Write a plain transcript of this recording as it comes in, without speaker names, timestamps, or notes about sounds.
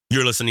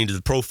You're listening to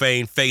the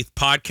Profane Faith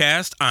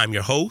Podcast. I'm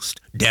your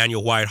host,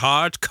 Daniel White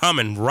Hodge,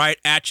 coming right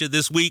at you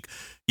this week.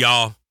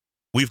 Y'all,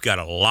 we've got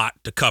a lot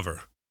to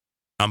cover.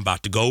 I'm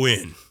about to go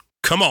in.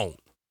 Come on.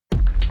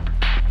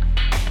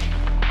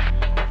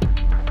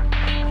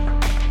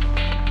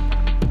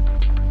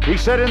 He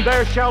said, "And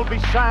there shall be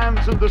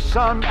signs in the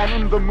sun and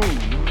in the moon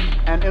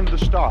and in the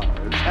stars,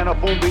 and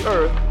upon the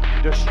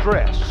earth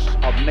distress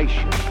of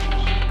nations."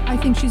 I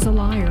think she's a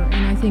liar,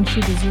 and I think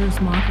she deserves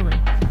mockery.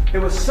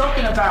 There was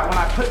something about when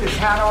I put this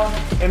hat on,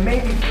 it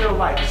made me feel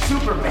like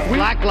Superman.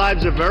 Black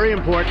lives are very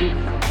important.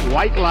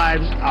 White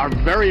lives are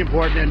very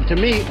important. And to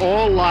me,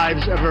 all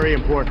lives are very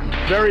important.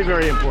 Very,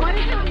 very important.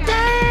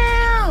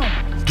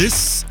 Damn!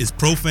 This is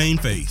Profane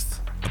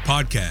Faith, a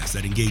podcast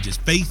that engages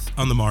faith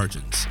on the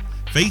margins.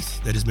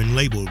 Faith that has been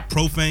labeled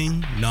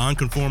profane,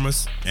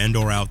 nonconformist, and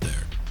or out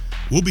there.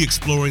 We'll be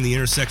exploring the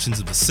intersections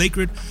of the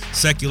sacred,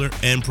 secular,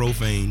 and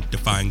profane to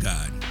find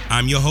God.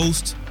 I'm your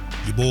host,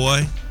 your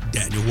boy,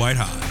 Daniel White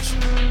Hodge.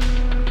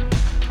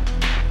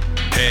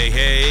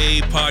 Hey,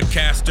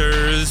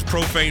 podcasters,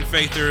 profane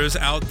faithers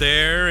out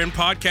there in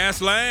podcast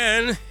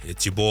land.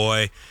 It's your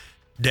boy,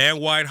 Dan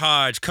White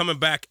Hodge, coming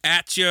back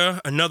at you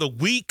another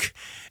week.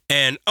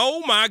 And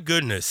oh my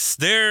goodness,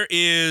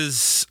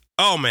 there's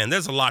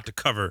a lot to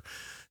cover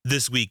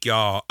this week,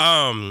 y'all.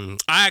 I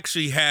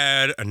actually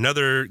had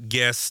another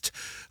guest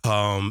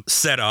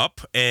set up,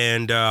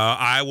 and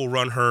I will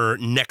run her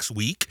next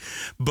week.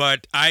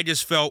 But I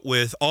just felt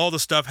with all the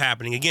stuff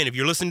happening, again, if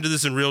you're listening to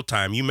this in real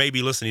time, you may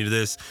be listening to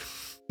this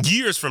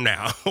years from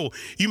now.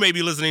 You may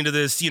be listening to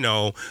this,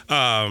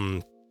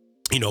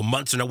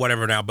 months or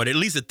whatever now. But at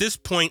least at this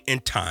point in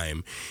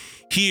time,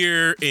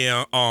 here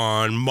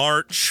on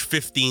March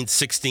 15th,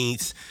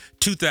 16th,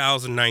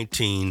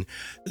 2019,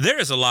 there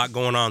is a lot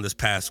going on this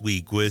past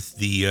week with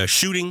the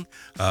shooting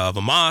of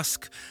a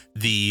mosque,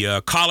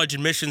 the college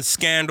admissions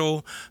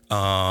scandal,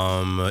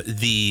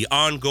 the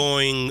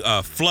ongoing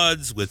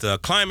floods with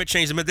climate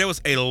change. I mean, there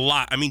was a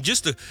lot. I mean,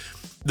 just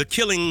the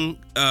killing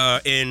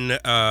in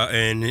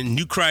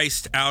New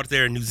Christ out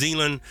there in New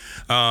Zealand.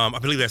 I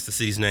believe that's the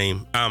city's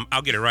name.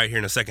 I'll get it right here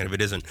in a second if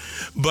it isn't.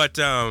 But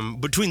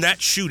between that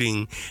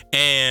shooting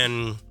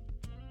and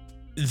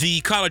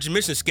the college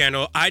admissions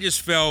scandal, I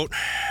just felt,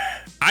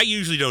 I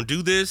usually don't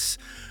do this,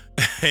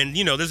 and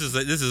this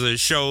is a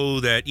show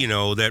that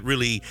that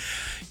really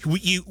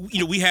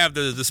we have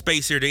the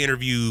space here to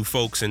interview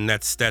folks, and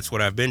that's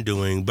what I've been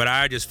doing. But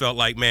I just felt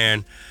like,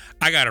 man,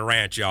 I gotta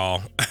rant,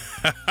 y'all.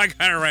 I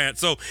gotta rant.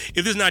 So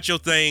if this is not your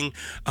thing,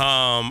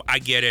 I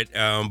get it.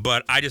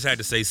 But I just had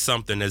to say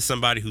something as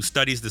somebody who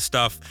studies the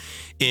stuff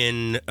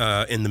in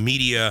the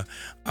media,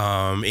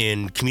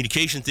 in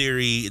communication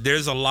theory.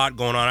 There's a lot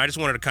going on. I just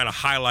wanted to kind of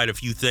highlight a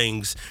few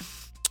things.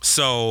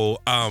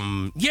 So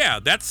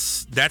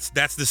that's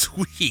this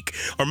week.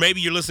 Or maybe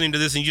you're listening to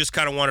this and you just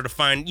kind of wanted to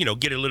find,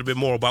 get a little bit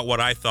more about what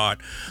I thought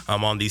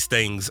on these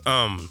things.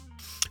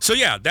 So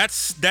yeah,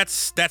 that's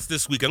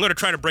this week. I'm going to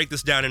try to break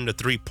this down into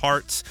 3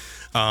 parts.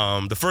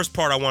 The first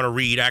part I want to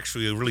read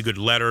actually a really good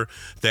letter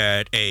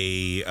that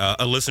a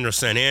listener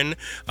sent in.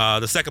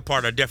 The second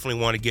part I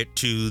definitely want to get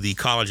to the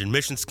college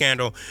admission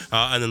scandal,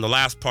 and then the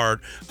last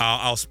part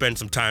I'll spend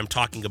some time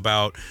talking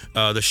about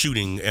the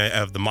shooting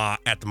at the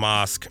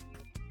mosque.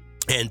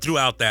 And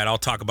throughout that, I'll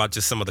talk about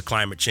just some of the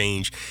climate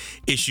change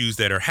issues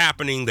that are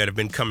happening, that have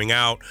been coming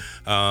out,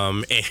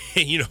 and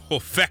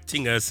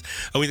affecting us.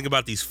 When we think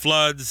about these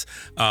floods,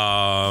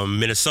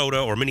 Minnesota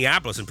or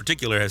Minneapolis in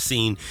particular has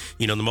seen,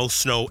 the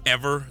most snow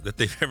ever that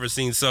they've ever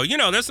seen. So,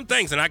 there's some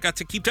things, and I got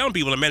to keep telling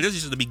people, man, this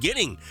is just the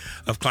beginning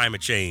of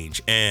climate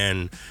change.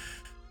 And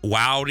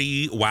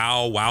wowzers,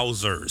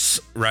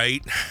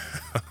 right?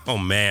 Oh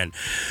man.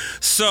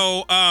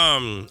 So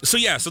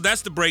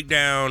that's the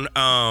breakdown.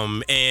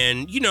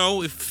 And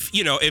if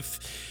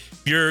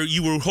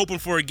you were hoping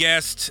for a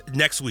guest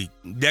next week,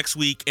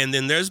 and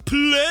then there's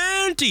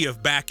plenty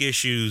of back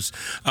issues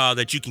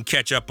that you can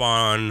catch up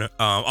on.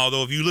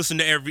 Although if you listen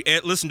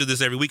to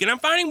this every week, and I'm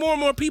finding more and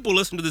more people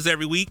listen to this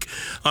every week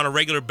on a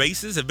regular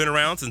basis, have been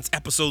around since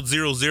episode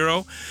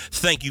 00.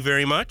 Thank you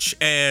very much.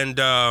 And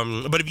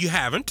but if you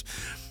haven't,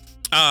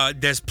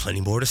 there's plenty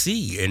more to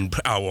see, and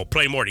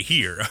plenty more to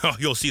hear. All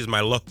you'll see is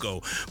my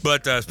logo,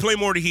 but there's plenty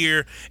more to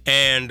hear,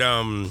 and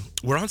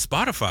we're on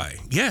Spotify.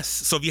 Yes,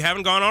 so if you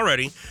haven't gone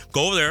already,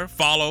 go over there,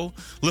 follow,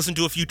 listen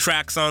to a few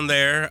tracks on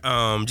there.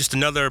 Just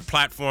another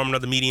platform,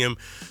 another medium,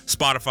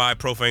 Spotify,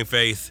 Profane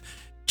Faith.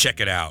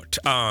 Check it out.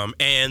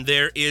 And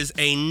there is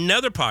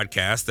another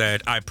podcast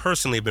that I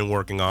personally have been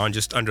working on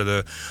just under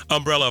the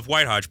umbrella of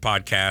White Hodge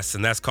Podcasts,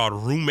 and that's called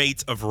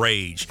Roommates of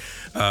Rage.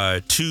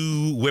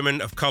 2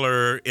 women of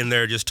color in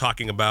there just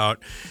talking about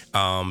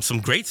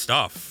some great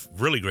stuff,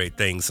 really great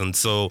things. And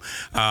so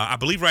I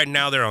believe right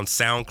now they're on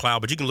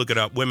SoundCloud, but you can look it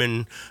up,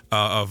 Women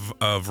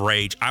of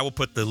Rage. I will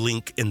put the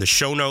link in the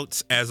show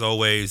notes. As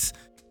always,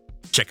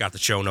 check out the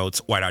show notes,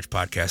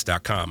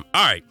 whitehodgepodcast.com.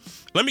 All right,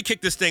 let me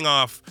kick this thing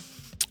off.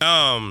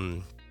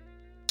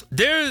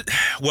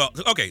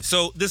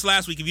 So this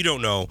last week, if you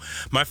don't know,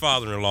 my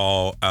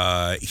father-in-law,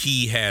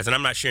 he has, and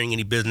I'm not sharing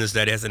any business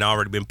that hasn't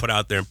already been put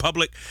out there in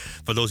public.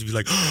 For those of you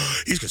like,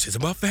 he's going to say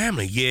something about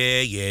family.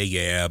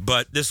 Yeah.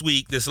 But this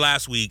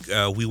last week,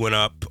 we went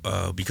up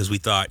because we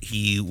thought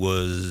he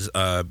was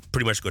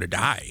pretty much going to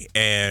die.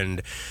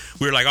 And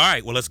we were like, all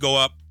right, well, let's go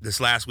up. This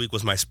last week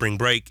was my spring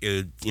break.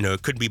 It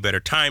couldn't be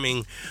better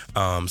timing.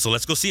 So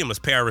let's go see him. Let's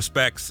pay our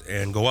respects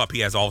and go up.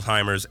 He has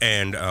Alzheimer's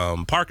and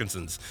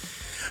Parkinson's.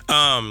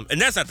 And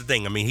that's not the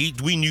thing. I mean,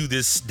 we knew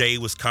this day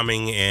was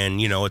coming,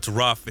 and it's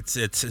rough.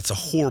 It's a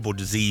horrible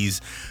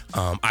disease.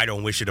 I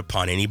don't wish it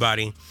upon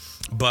anybody.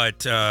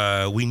 But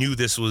we knew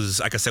this was,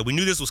 like I said, we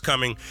knew this was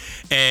coming,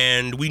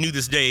 and we knew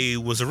this day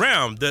was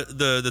around.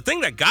 The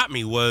thing that got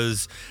me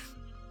was,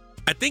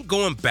 I think,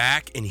 going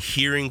back and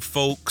hearing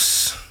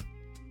folks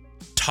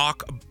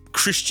talk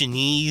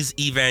Christianese,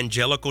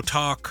 evangelical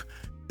talk,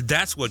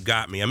 that's what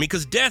got me. I mean,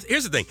 because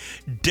here's the thing,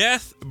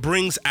 death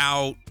brings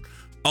out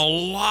a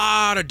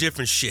lot of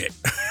different shit.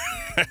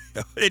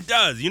 It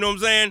does, you know what I'm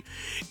saying?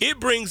 It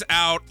brings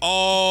out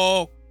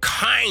all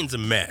kinds of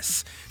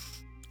mess.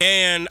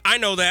 And I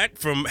know that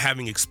from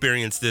having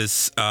experienced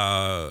this,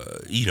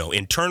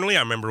 internally. I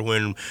remember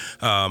when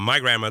my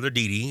grandmother,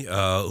 Dee Dee,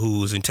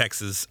 who was in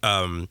Texas,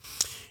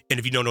 and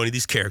if you don't know any of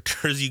these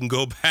characters, you can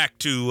go back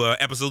to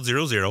episode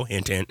 00,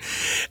 hint, hint.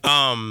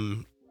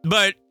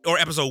 Or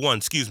episode 1,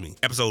 excuse me.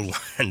 Episode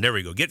 1, there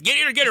we go. Get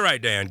it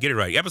right, Dan. Get it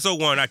right. Episode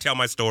 1, I tell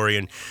my story,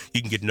 and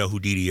you can get to know who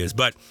Dee Dee is.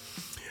 But,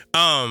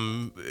 I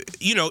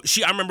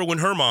remember when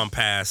her mom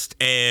passed,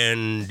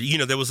 and,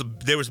 there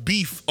was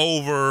beef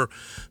over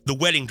the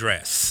wedding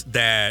dress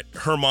that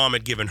her mom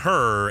had given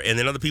her, and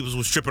then other people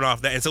was stripping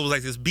off that. And so it was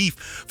like this beef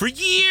for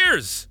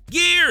years,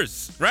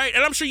 right?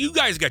 And I'm sure you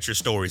guys got your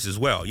stories as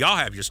well. Y'all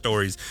have your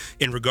stories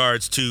in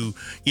regards to,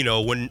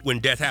 when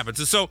death happens.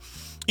 And so,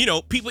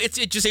 people, it's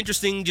just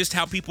interesting just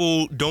how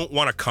people don't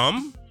want to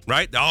come,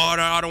 right? Oh,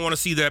 no, I don't want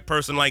to see that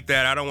person like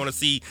that. I don't want to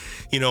see,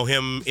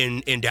 him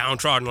in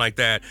downtrodden like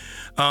that.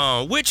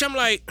 Which I'm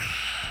like,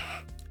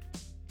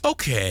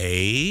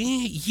 okay,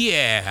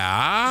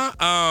 yeah.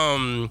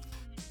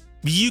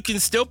 You can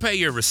still pay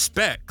your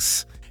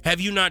respects. Have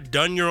you not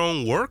done your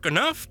own work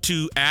enough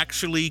to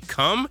actually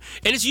come?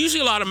 And it's usually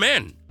a lot of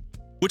men,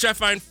 which I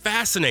find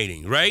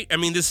fascinating, right? I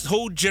mean, this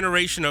whole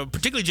generation of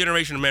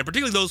men,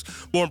 particularly those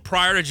born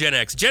prior to Gen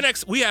X. Gen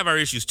X, we have our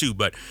issues too,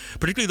 but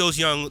particularly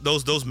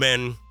those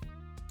men,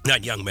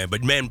 not young men,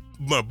 but men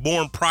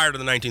born prior to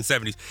the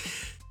 1970s.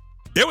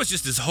 There was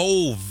just this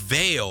whole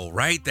veil,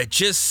 right? That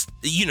just,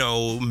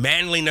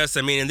 manliness.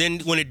 I mean, and then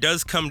when it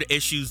does come to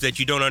issues that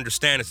you don't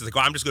understand, it's like,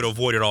 I'm just going to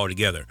avoid it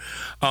altogether.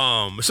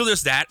 So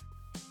there's that.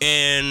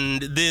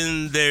 And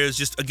then there's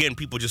just, again,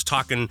 people just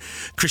talking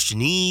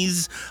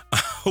Christianese,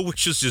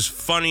 which is just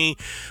funny.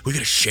 We got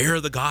to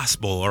share the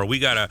gospel, or we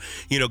got to,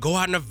 go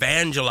out and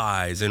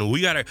evangelize, and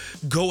we got to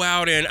go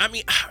out and,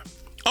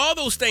 all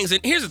those things.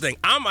 And here's the thing,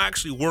 I'm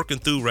actually working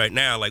through right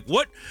now, like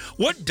what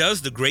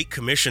does the Great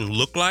Commission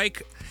look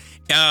like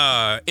in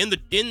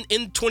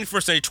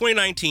 21st century,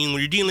 2019, when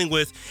you're dealing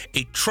with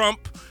a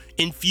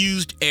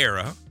Trump-infused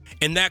era.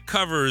 And that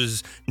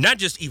covers not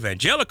just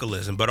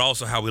evangelicalism, but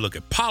also how we look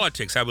at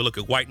politics, how we look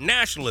at white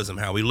nationalism,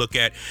 how we look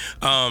at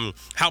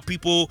how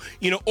people,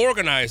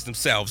 organize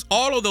themselves.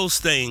 All of those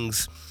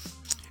things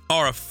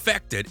are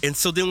affected. And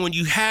so then when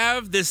you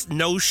have this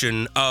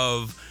notion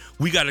of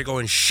we got to go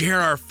and share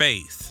our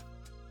faith,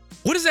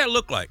 what does that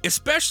look like?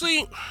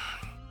 Especially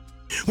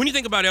when you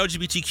think about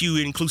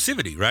LGBTQ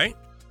inclusivity, right?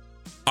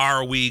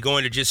 Are we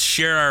going to just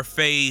share our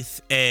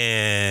faith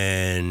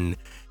and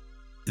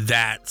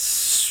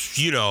that's,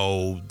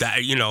 and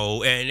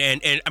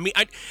I mean,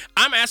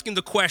 I'm asking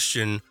the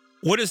question,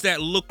 what does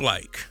that look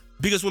like?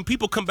 Because when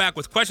people come back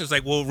with questions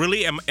like, well,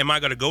 really, am I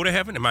going to go to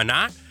heaven? Am I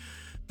not?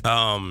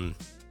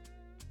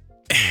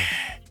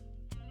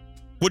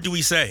 What do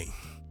we say?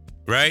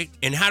 Right?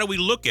 And how do we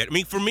look at it? I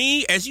mean, for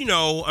me, as you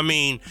know,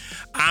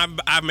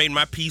 I've made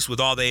my peace with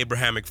all the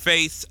Abrahamic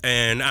faiths,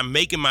 and I'm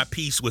making my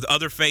peace with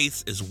other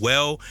faiths as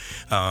well.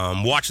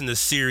 Watching this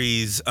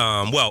series,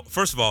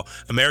 first of all,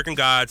 American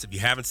Gods, if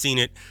you haven't seen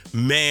it,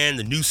 man,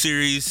 the new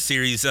series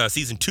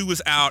season 2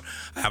 is out.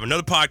 I have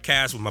another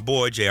podcast with my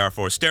boy, JR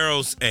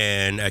Forasteros,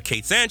 and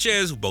Kate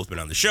Sanchez, who've both been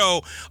on the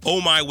show. Oh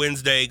My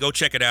Wednesday, go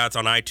check it out. It's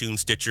on iTunes,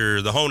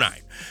 Stitcher, the whole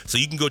nine. So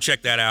you can go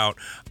check that out.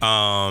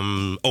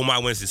 Oh My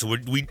Wednesday. So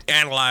we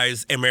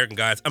analyze American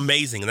Gods.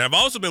 Amazing. And I've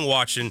also been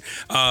watching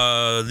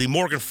the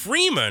Morgan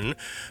Freeman,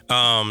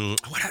 I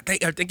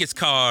think it's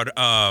called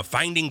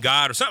Finding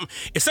God or something.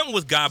 It's something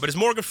with God, but it's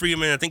Morgan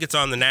Freeman. I think it's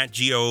on the Nat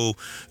Geo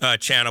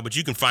channel, but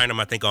you can find him,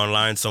 I think,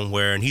 online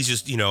somewhere. And he's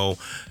just,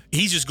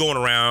 he's just going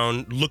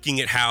around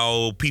looking at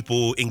how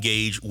people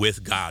engage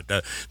with God,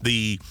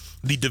 the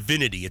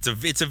divinity. It's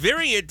a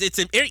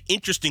very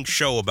interesting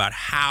show about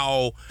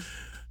how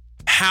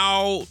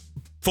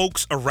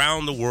folks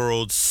around the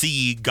world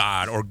see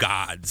God or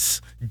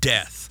gods,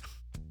 death,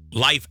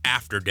 life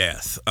after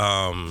death,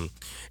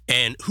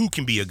 and who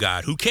can be a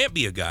god, who can't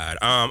be a god.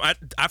 I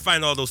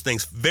find all those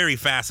things very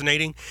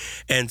fascinating.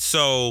 And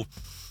so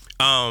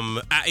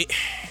I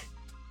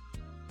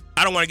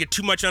don't want to get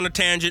too much on a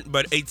tangent,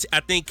 but I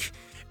think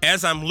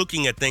as I'm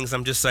looking at things,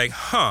 I'm just like,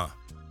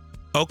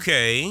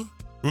 okay.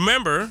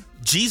 Remember,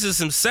 Jesus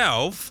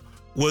himself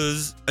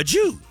was a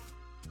Jew.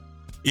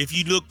 If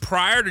you look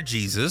prior to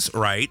Jesus,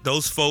 right,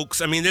 those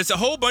folks, I mean, there's a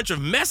whole bunch of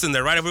mess in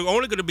there, right? If we're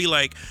only going to be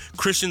like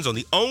Christians are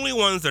the only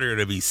ones that are going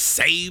to be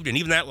saved, and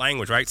even that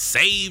language, right,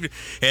 saved,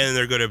 and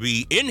they're going to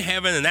be in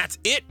heaven, and that's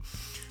it.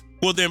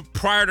 Well, then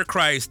prior to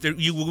Christ, we're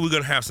going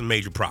to have some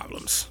major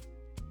problems.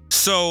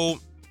 So,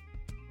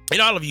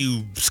 and all of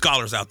you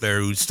scholars out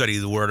there who study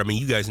the word, I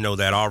mean, you guys know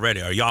that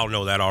already, or y'all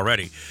know that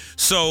already.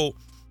 So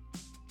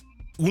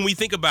when we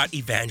think about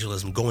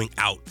evangelism, going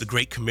out, the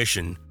Great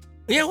Commission,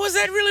 yeah, what does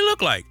that really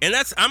look like? And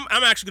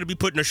I'm actually going to be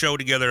putting a show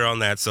together on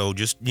that. So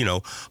just,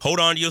 hold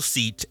on to your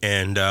seat,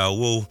 and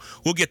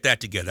we'll get that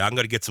together. I'm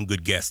going to get some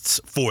good guests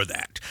for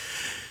that.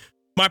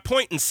 My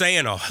point in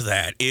saying all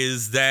that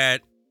is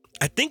that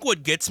I think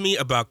what gets me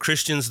about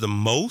Christians the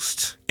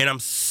most, and I'm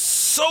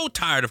so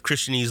tired of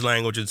Christianese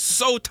language and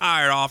so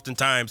tired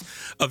oftentimes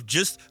of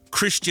just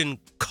Christian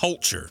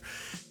culture,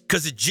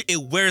 because it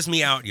wears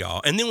me out,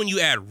 y'all. And then when you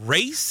add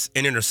race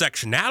and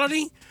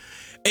intersectionality,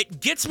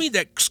 it gets me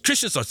that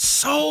Christians are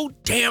so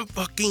damn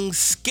fucking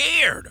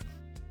scared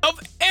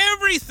of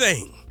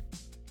everything.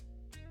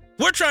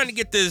 We're trying to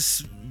get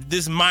this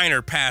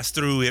minor passed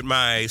through at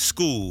my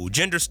school,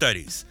 gender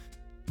studies.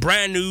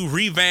 Brand new,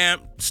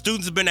 revamped,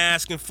 students have been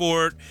asking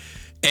for it,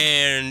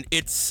 and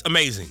it's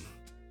amazing.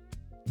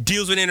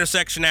 Deals with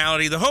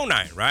intersectionality, the whole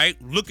nine, right?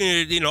 Looking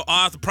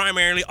at,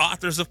 primarily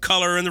authors of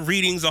color in the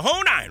readings, the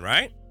whole nine,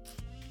 right?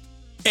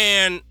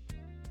 And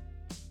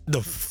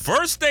the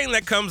first thing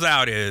that comes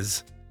out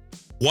is,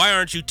 why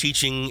aren't you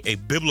teaching a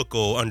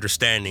biblical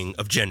understanding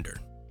of gender?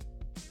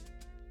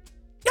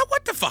 Now,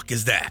 what the fuck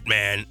is that,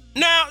 man?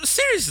 Now,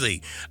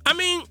 seriously, I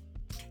mean,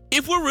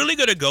 if we're really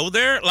going to go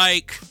there,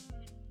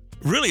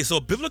 really, so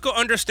biblical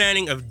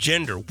understanding of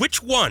gender,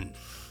 which one?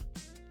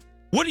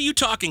 What are you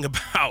talking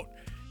about?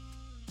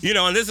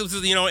 And this is,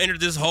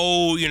 entered this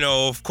whole,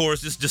 of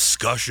course, this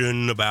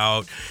discussion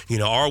about,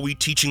 are we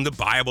teaching the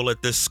Bible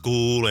at this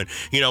school? And,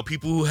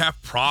 people who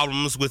have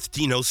problems with,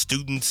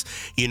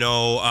 students,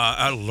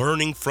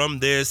 learning from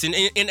this.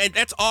 And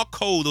that's all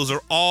code. Those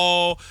are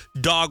all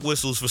dog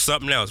whistles for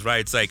something else,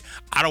 right? It's like,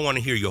 I don't want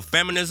to hear your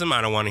feminism.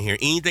 I don't want to hear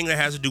anything that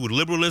has to do with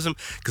liberalism,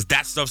 because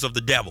that stuff's of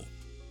the devil.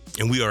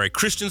 And we are a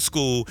Christian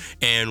school,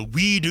 and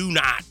we do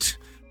not,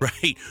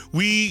 right?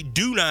 We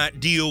do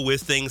not deal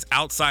with things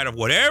outside of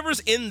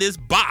whatever's in this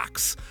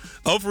box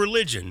of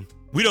religion.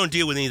 We don't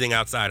deal with anything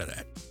outside of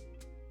that.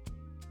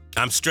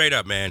 I'm straight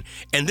up, man.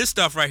 And this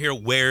stuff right here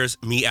wears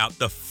me out.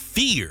 The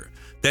fear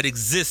that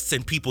exists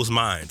in people's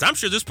minds. I'm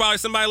sure there's probably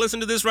somebody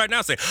listening to this right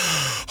now saying,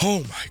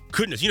 oh my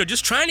goodness,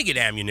 just trying to get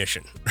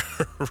ammunition,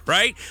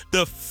 right?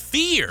 The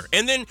fear.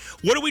 And then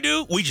what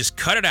do? We just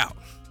cut it out.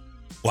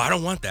 Well, I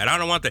don't want that. I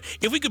don't want that.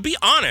 If we could be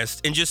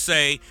honest and just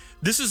say,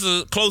 this is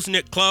a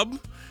close-knit club.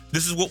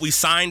 This is what we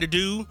signed to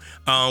do.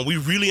 We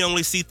really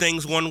only see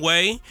things one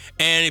way.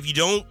 And if you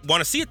don't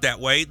want to see it that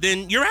way,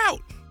 then you're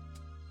out.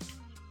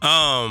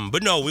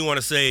 But no, we want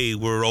to say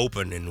we're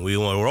open, and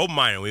we're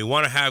open-minded. We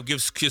want to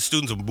give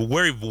students a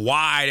very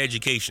wide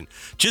education,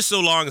 just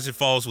so long as it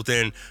falls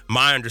within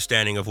my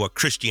understanding of what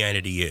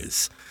Christianity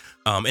is.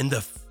 And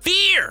the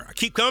fear, I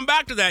keep coming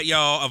back to that,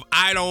 y'all, of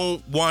I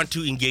don't want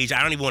to engage.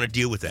 I don't even want to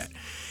deal with that.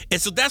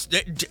 And so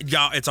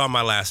y'all, it's on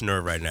my last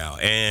nerve right now.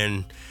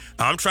 And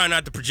I'm trying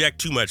not to project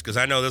too much, because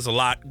I know there's a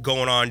lot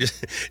going on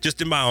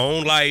just in my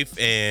own life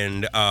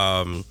and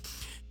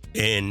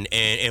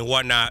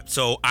whatnot.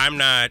 So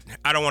I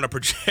don't want to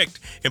project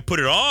and put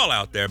it all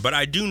out there, but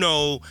I do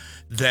know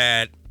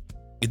that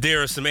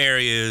there are some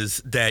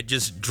areas that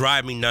just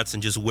drive me nuts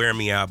and just wear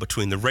me out,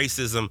 between the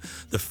racism,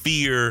 the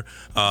fear.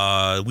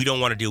 We don't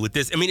want to deal with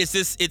this. I mean, it's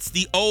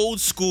the old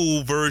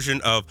school version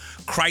of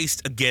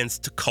Christ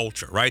against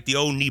culture, right? The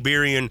old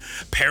Niebuhrian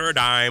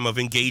paradigm of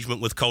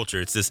engagement with culture.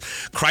 It's this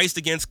Christ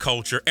against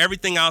culture.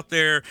 Everything out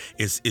there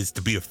is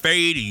to be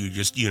afraid. You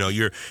just, you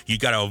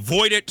got to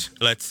avoid it.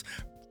 Let's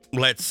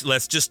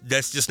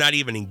just not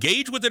even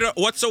engage with it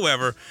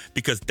whatsoever,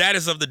 because that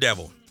is of the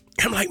devil.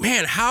 I'm like,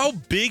 man, how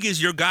big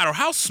is your God, or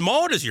how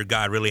small does your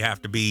God really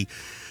have to be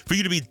for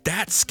you to be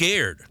that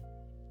scared?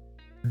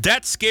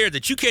 That scared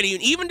that you can't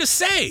even to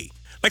say.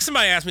 Like,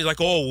 somebody asked me, like,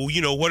 oh,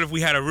 well, what if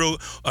we had an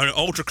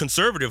ultra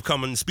conservative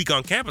come and speak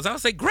on campus? I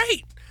would say,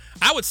 great.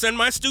 I would send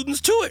my students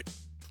to it.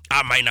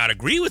 I might not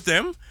agree with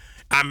them.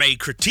 I may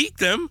critique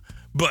them,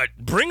 but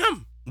bring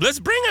them. Let's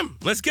bring them.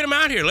 Let's get them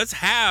out here. Let's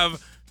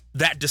have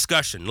that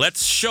discussion.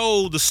 Let's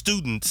show the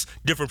students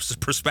different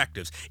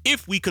perspectives.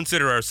 If we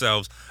consider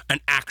ourselves an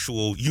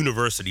actual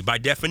university, by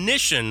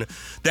definition,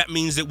 that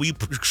means that we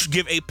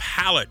give a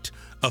palette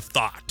of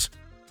thought.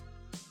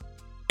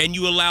 And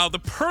you allow the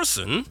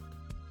person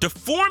to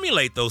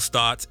formulate those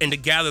thoughts and to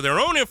gather their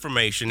own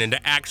information and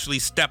to actually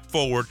step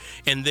forward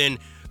and then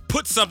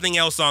put something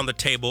else on the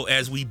table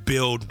as we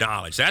build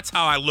knowledge. That's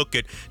how I look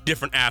at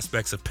different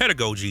aspects of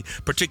pedagogy,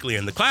 particularly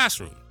in the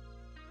classroom.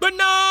 But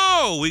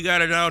no, we got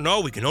to know.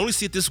 No, we can only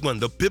see it this one,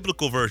 the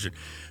biblical version.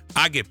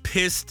 I get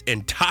pissed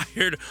and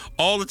tired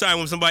all the time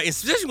when somebody,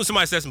 especially when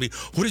somebody says to me,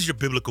 what is your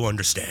biblical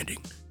understanding?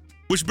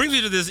 Which brings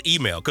me to this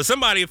email. Because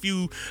somebody,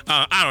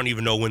 I don't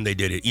even know when they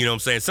did it. You know what I'm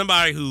saying?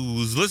 Somebody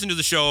who's listened to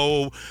the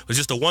show, was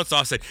just a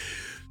once-off, said,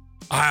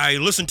 I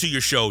listened to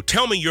your show.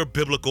 Tell me your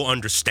biblical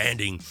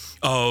understanding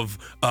of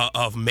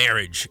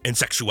marriage and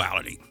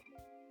sexuality.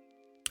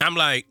 I'm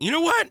like, you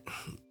know what?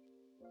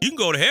 You can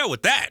go to hell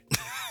with that.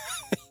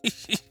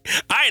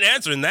 I ain't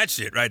answering that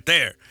shit right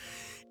there.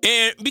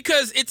 And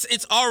because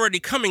it's already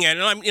coming at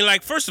it. I'm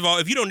like, first of all,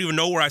 if you don't even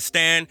know where I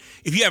stand,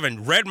 if you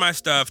haven't read my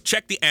stuff,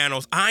 check the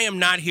annals. I am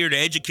not here to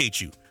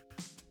educate you.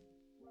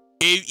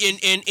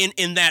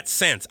 In that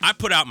sense, I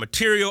put out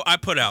material, I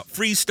put out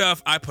free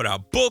stuff, I put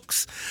out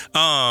books.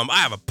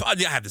 I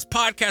have this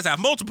podcast, I have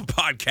multiple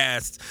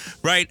podcasts,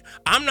 right?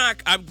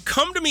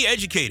 Come to me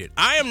educated.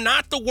 I am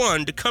not the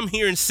one to come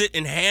here and sit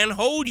and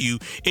handhold you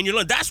in your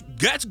life.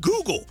 That's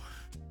Google.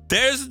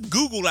 There's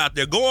Google out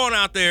there. Go on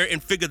out there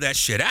and figure that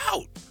shit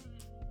out.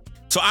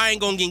 So I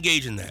ain't gonna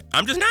engage in that.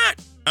 I'm just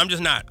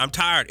not. I'm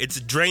tired. It's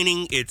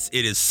draining. It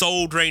is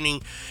soul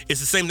draining. It's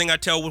the same thing I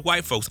tell with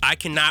white folks. I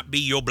cannot be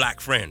your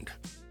black friend.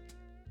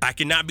 I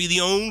cannot be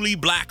the only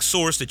black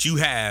source that you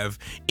have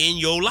in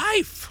your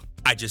life.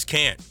 I just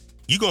can't.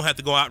 You're gonna have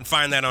to go out and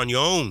find that on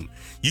your own.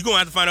 You're gonna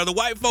have to find other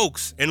white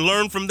folks and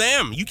learn from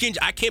them.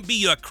 I can't be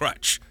your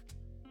crutch.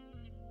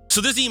 So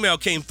this email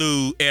came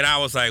through and I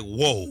was like,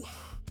 whoa,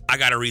 I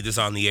gotta read this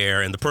on the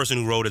air. And the person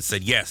who wrote it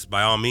said, yes,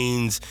 by all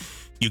means,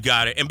 you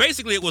got it. And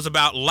basically it was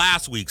about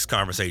last week's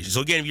conversation.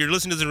 So again, if you're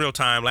listening to this in real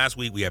time, last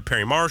week we had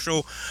Perry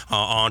Marshall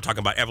on talking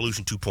about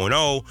Evolution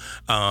 2.0.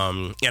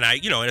 And I,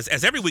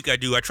 as every week I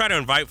do, I try to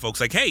invite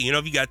folks like, hey,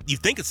 if you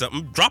think of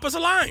something, drop us a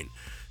line.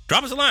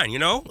 Drop us a line.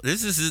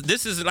 This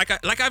is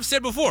like I've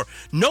said before,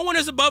 no one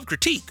is above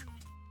critique.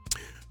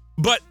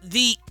 But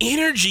the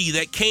energy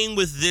that came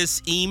with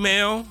this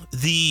email,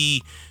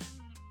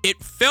 it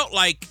felt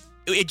like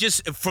it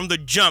just, from the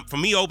jump,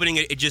 from me opening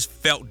it, it just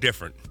felt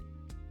different.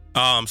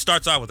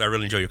 Starts out with, I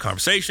really enjoy your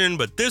conversation,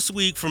 but this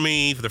week for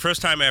me, for the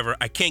first time ever,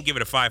 I can't give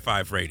it a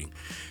 5.5 rating.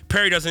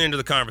 Perry doesn't enter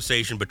the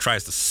conversation, but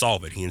tries to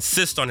solve it. He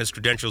insists on his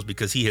credentials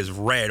because he has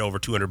read over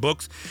 200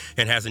 books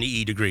and has an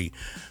EE degree.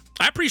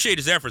 I appreciate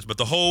his efforts, but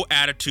the whole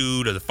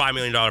attitude of the $5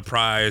 million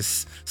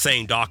prize,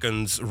 saying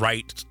Dawkins'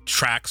 right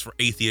tracks for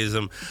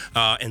atheism,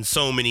 and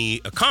so many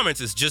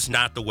comments is just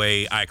not the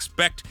way I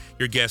expect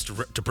your guests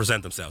to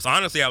present themselves.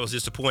 Honestly, I was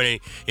disappointed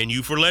in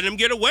you for letting him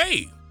get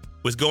away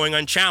with going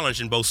unchallenged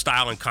in both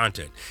style and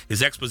content.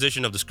 His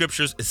exposition of the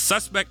scriptures is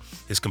suspect.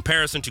 His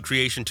comparison to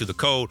creation to the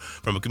code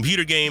from a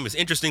computer game is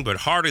interesting, but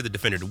hardly the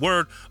definitive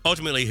word.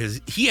 Ultimately,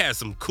 he has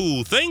some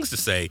cool things to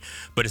say,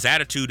 but his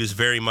attitude is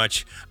very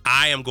much,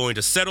 I am going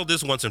to settle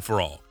this once and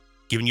for all.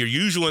 Given your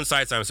usual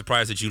insights, I'm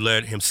surprised that you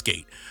let him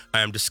skate.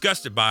 I am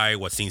disgusted by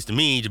what seems to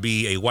me to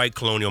be a white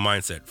colonial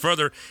mindset.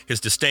 Further, his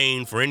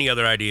disdain for any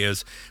other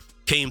ideas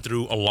came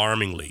through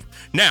alarmingly.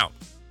 Now,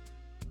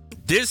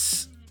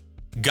 this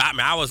got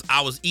me. I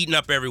was eating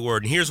up every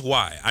word, and here's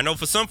why. I know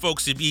for some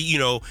folks,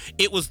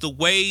 it was the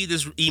way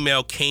this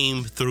email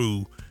came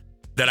through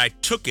that I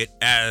took it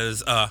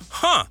as,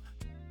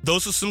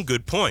 those are some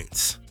good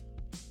points.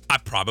 I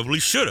probably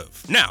should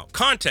have. Now,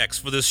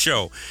 context for this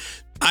show,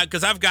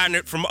 because I've gotten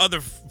it from other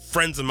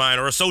friends of mine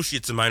or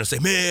associates of mine who say,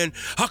 man,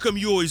 how come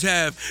you always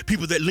have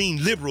people that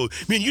lean liberal?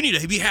 Man, you need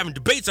to be having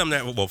debates on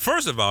that. Well,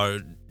 first of all,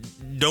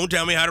 don't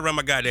tell me how to run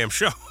my goddamn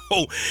show.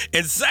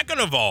 And second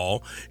of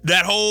all,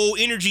 that whole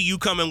energy you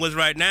coming with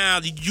right now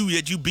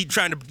that you be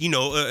trying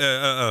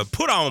to,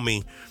 put on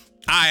me,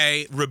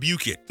 I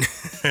rebuke it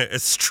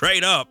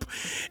straight up.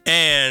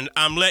 And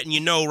I'm letting you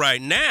know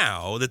right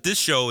now that this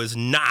show is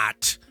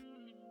not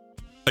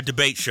a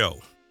debate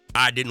show.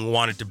 I didn't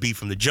want it to be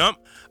from the jump.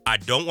 I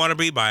don't want to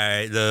be.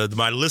 My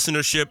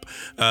listenership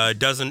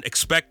doesn't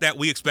expect that.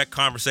 We expect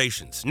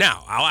conversations.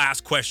 Now, I'll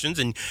ask questions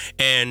and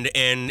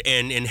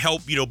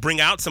help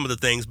bring out some of the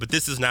things, but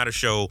this is not a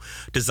show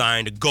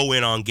designed to go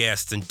in on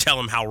guests and tell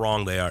them how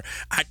wrong they are.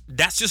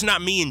 That's just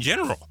not me in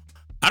general.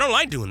 I don't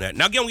like doing that.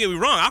 Now, don't get me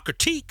wrong. I'll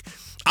critique.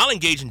 I'll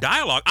engage in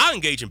dialogue. I'll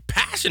engage in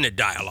passionate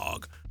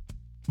dialogue,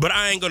 but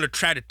I ain't going to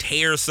try to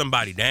tear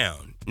somebody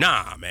down.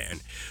 Nah, man.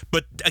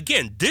 But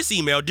again, this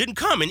email didn't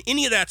come in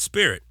any of that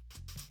spirit.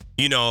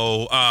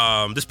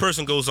 This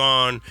person goes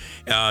on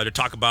to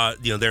talk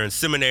about, they're in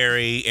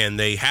seminary and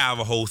they have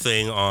a whole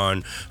thing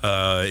on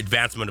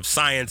advancement of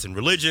science and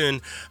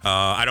religion.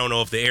 I don't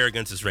know if the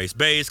arrogance is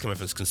race-based, coming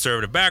from this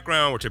conservative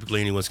background where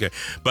typically anyone's good.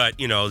 But,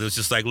 it was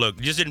just like, look,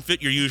 it just didn't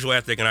fit your usual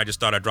ethic and I just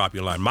thought I'd drop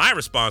you a line. My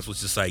response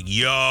was just like,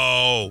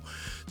 yo,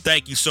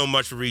 thank you so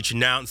much for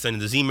reaching out and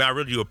sending this email. I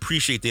really do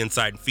appreciate the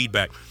insight and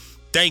feedback.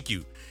 Thank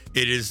you.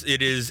 It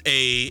is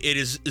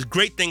a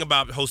great thing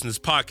about hosting this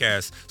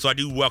podcast. So I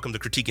do welcome the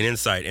critique and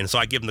insight. And so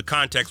I give them the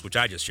context, which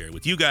I just shared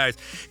with you guys.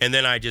 And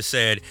then I just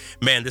said,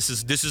 man, this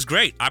is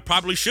great. I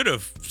probably should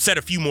have said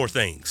a few more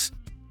things,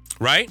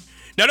 right?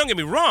 Now, don't get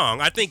me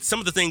wrong. I think some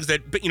of the things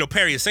that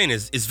Perry is saying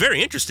is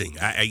very interesting.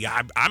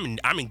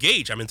 I'm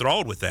engaged. I'm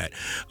enthralled with that.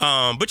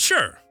 But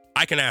sure,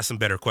 I can ask some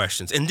better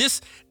questions. And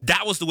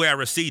that was the way I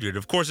received it.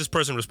 Of course, this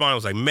person responded,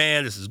 was like,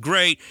 man, this is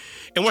great.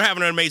 And we're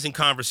having an amazing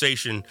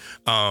conversation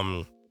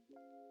online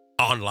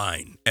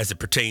as it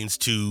pertains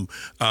to,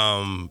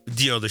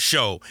 the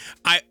show.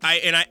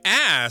 I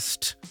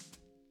asked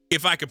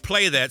if I could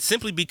play that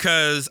simply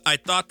because I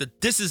thought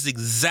that this is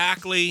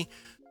exactly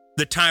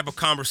the type of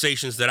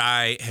conversations that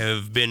I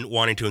have been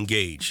wanting to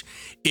engage.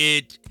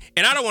 And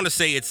I don't want to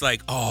say it's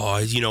like,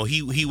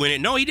 he went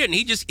in. No, he didn't.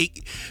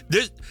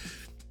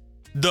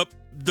 The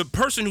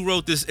person who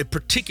wrote this, it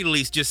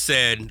particularly just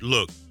said,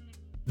 look,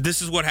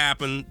 this is what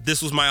happened.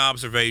 This was my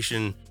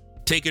observation.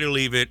 Take it or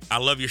leave it. I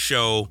love your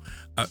show.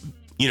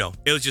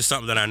 It was just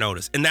something that I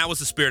noticed. And that was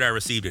the spirit I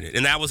received in it.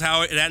 And that was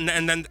how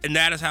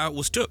that is how it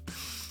was took.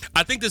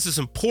 I think this is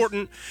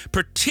important,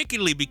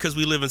 particularly because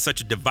we live in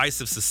such a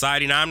divisive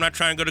society. Now, I'm not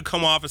trying to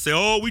come off and say,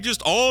 we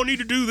just all need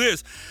to do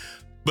this.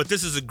 But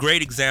this is a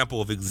great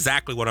example of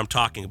exactly what I'm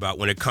talking about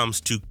when it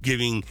comes to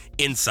giving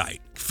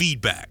insight,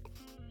 feedback.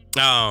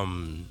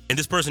 And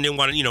this person didn't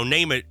want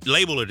to,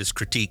 label it as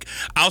critique.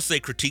 I'll say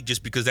critique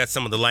just because that's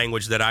some of the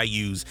language that I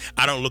use.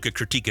 I don't look at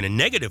critique in a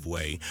negative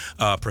way,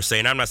 per se.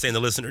 And I'm not saying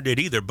the listener did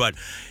either, but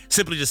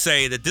simply to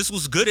say that this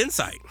was good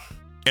insight.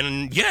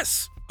 And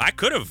yes, I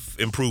could have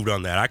improved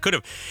on that. I could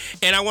have.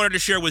 And I wanted to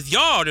share with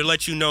y'all to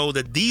let you know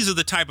that these are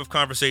the type of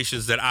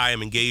conversations that I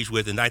am engaged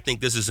with. And I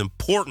think this is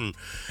important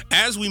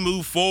as we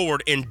move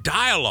forward in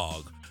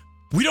dialogue.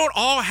 We don't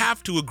all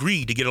have to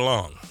agree to get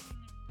along.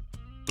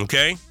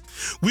 Okay?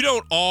 We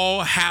don't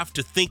all have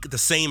to think the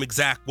same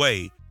exact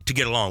way to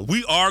get along.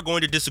 We are going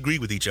to disagree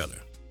with each other.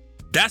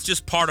 That's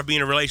just part of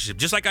being in a relationship.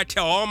 Just like I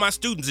tell all my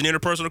students in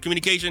interpersonal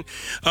communication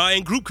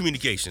and group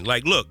communication,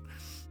 like, look,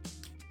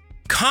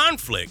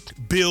 conflict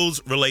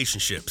builds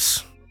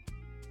relationships,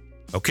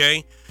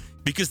 okay?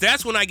 Because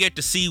that's when I get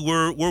to see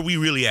where we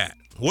really at.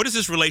 What is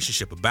this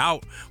relationship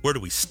about? Where do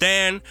we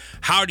stand?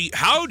 How do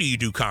you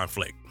do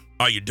conflict?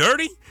 Are you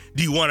dirty?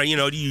 Do you want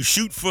to, do you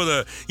shoot for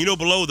the,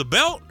 below the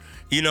belt?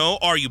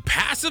 Are you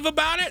passive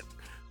about it?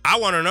 I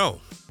want to know.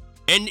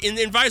 And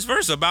vice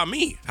versa about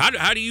me.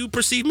 How do you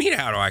perceive me?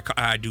 How do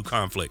I do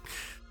conflict?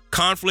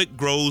 Conflict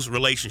grows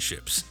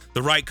relationships.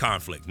 The right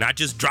conflict, not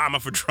just drama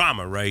for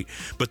drama, right?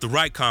 But the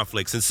right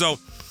conflicts. And so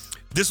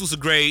this was a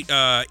great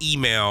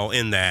email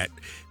in that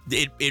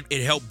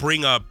it helped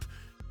bring up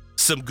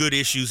some good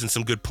issues and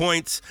some good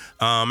points,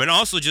 and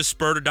also just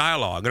spurred a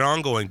dialogue, an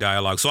ongoing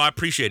dialogue. So I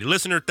appreciate it.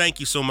 Listener, thank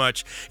you so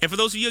much. And for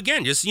those of you,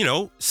 again, just,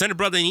 send a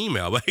brother an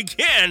email. But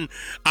again,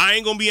 I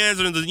ain't going to be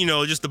answering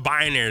just the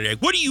binary. Like,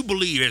 what do you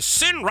believe? Is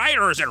sin right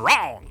or is it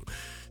wrong?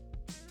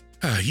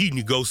 You need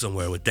to go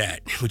somewhere with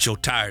that, with your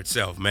tired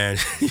self, man.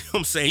 You know what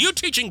I'm saying? You're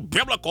teaching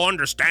biblical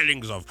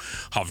understandings of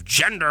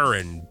gender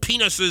and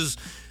penises.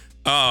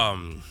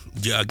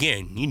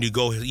 Again, you need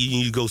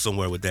to go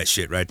somewhere with that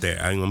shit right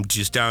there. I'm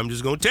just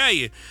gonna tell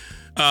you.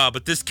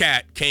 But this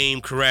cat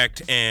came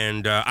correct,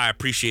 and I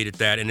appreciated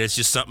that, and it's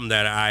just something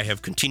that I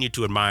have continued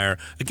to admire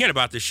again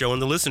about this show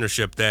and the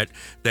listenership that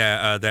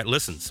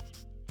listens.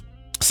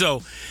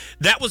 So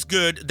that was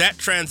good. That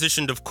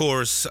transitioned, of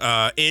course,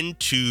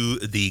 into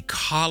the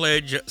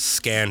college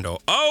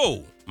scandal.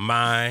 Oh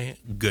my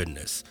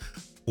goodness.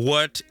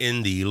 What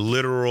in the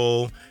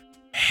literal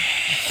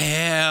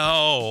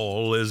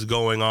hell is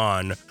going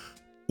on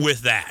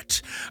with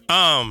that?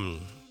 I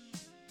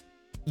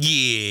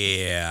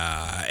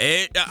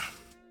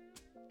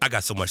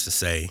got so much to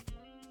say.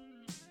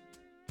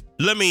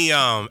 Let me,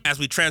 as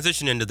we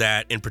transition into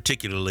that in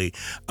particularly,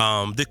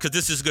 because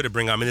this is going to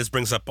bring up, this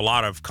brings up a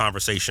lot of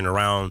conversation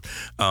around,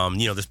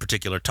 this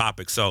particular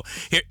topic. So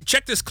here,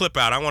 check this clip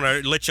out. I want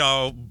to let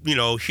y'all,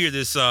 hear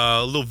this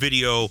little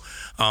video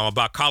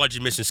about college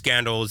admission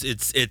scandals.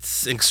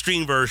 It's an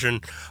extreme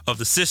version of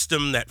the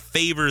system that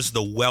favors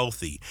the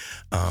wealthy,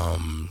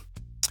 and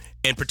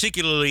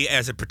particularly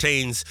as it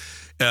pertains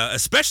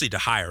especially to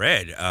higher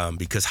ed,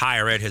 because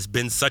higher ed has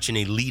been such an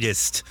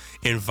elitist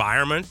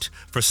environment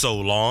for so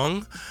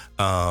long,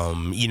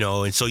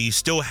 and so you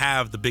still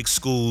have the big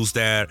schools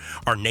that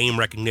are name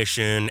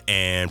recognition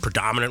and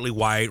predominantly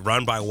white,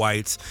 run by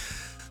whites.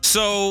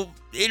 So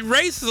it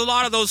raises a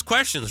lot of those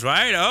questions,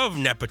 right, of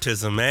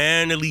nepotism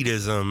and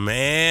elitism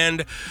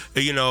and,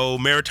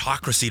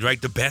 meritocracy,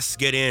 right? The best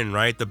get in,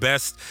 right?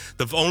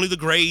 Only the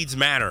grades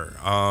matter.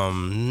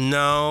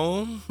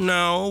 No,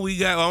 we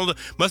got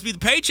must be the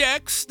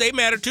paychecks. They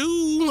matter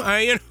too,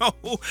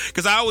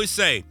 because I always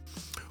say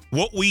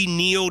what we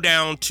kneel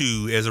down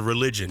to as a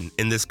religion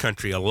in this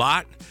country a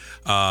lot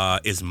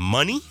is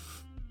money,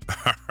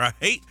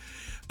 right?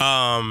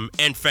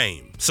 And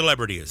fame,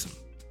 celebrityism.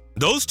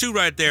 Those two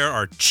right there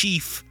are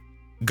chief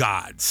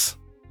gods.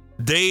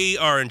 They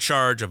are in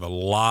charge of a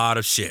lot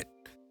of shit.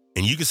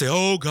 And you can say,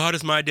 oh, God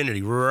is my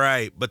identity.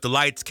 Right. But the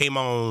lights came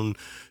on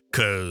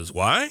because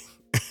why?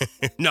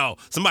 No,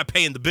 somebody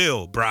paying the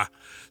bill, bruh.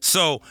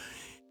 So,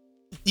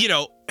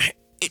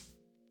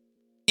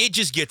 it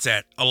just gets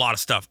at a lot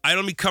of stuff.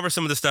 Let me cover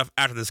some of the stuff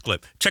after this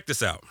clip. Check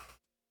this out.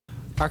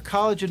 Are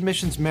college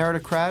admissions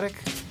meritocratic?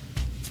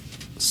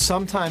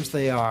 Sometimes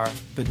they are,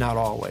 but not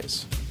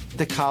always.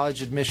 The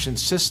college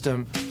admissions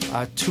system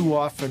too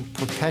often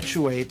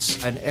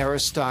perpetuates an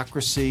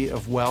aristocracy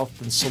of wealth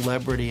and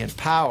celebrity and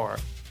power.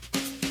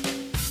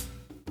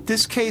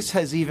 This case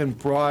has even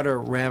broader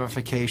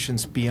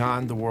ramifications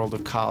beyond the world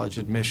of college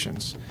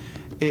admissions.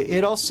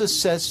 It also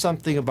says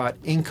something about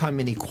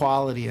income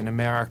inequality in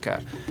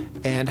America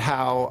and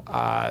how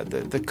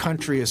the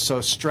country is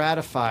so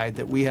stratified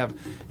that we have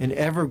an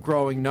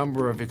ever-growing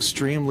number of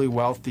extremely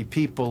wealthy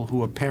people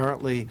who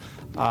apparently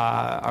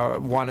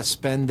want to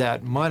spend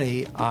that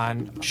money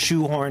on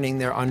shoehorning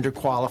their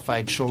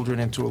underqualified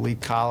children into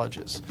elite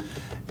colleges.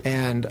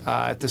 And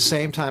at the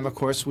same time, of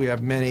course, we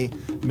have many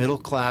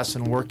middle-class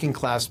and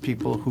working-class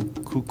people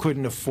who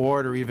couldn't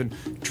afford or even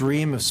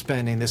dream of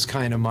spending this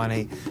kind of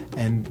money,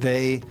 and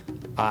they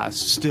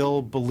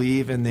still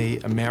believe in the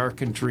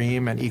American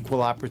dream and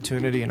equal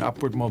opportunity and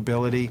upward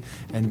mobility,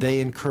 and they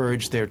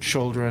encourage their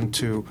children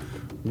to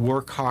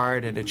work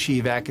hard and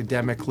achieve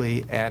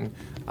academically and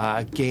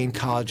gain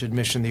college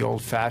admission the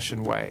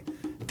old-fashioned way.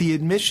 The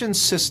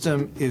admissions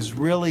system is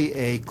really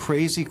a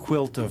crazy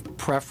quilt of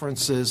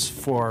preferences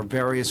for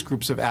various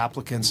groups of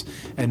applicants,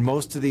 and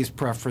most of these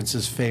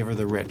preferences favor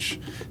the rich.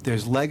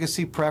 There's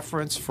legacy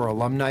preference for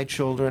alumni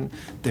children.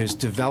 There's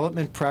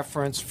development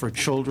preference for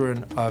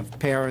children of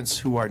parents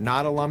who are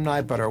not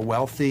alumni but are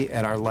wealthy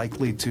and are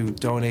likely to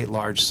donate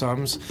large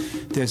sums.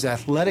 There's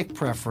athletic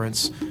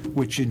preference,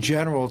 which in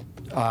general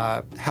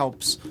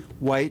helps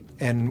white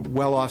and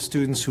well-off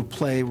students who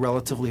play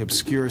relatively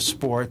obscure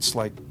sports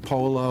like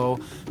polo,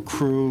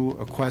 crew,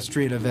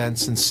 equestrian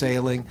events, and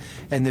sailing.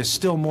 And there's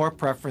still more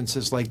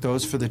preferences like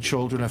those for the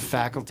children of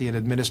faculty and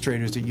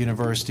administrators at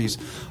universities.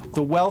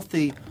 The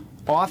wealthy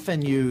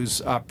often use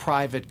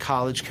private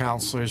college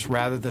counselors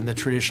rather than the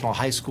traditional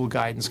high school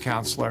guidance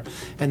counselor.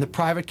 And the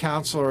private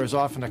counselor is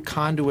often a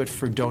conduit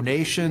for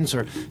donations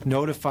or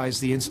notifies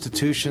the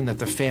institution that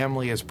the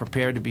family is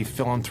prepared to be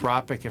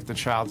philanthropic if the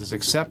child is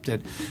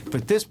accepted.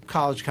 But this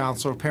college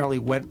counselor apparently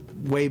went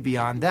way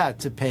beyond that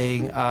to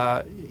paying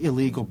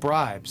illegal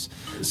bribes.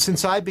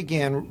 Since I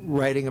began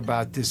writing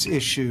about this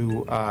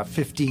issue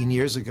 15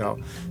 years ago,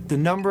 the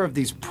number of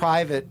these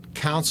private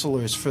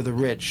counselors for the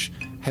rich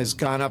has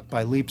gone up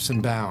by leaps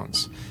and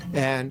bounds.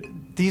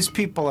 And these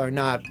people are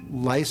not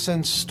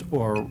licensed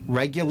or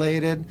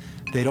regulated.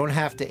 They don't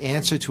have to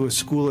answer to a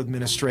school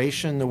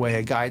administration the way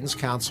a guidance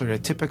counselor at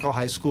a typical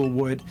high school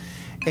would.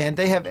 And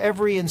they have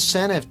every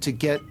incentive to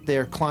get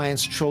their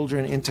clients'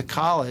 children into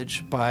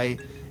college by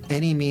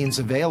any means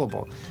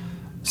available.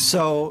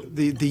 So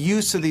the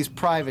use of these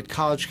private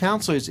college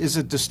counselors is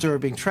a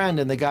disturbing trend,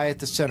 and the guy at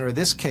the center of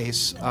this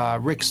case,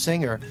 Rick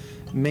Singer,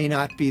 may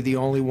not be the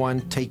only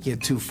one taking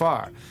it too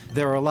far.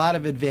 There are a lot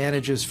of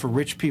advantages for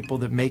rich people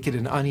that make it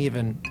an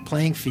uneven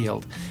playing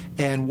field.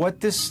 And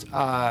what this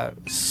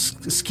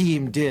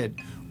scheme did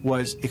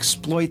was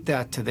exploit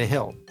that to the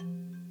hilt.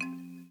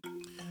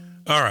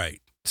 All right.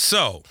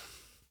 So,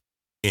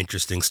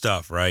 interesting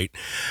stuff, right?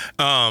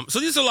 So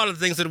these are a lot of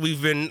things that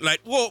we've been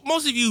like, well,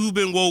 most of you who've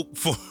been woke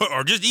for,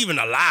 or just even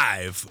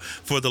alive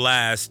for the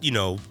last,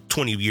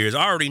 20 years,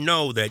 already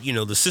know that,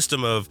 the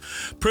system of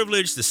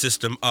privilege, the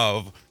system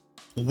of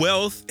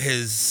wealth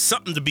is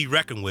something to be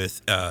reckoned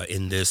with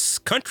in this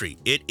country.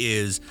 It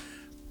is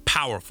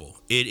powerful.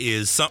 It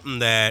is something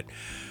that,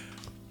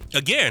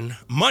 again,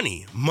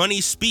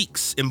 money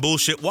speaks and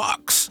bullshit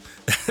walks.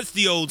 That's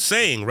the old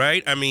saying,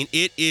 right? I mean,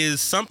 it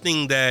is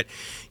something that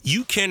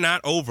you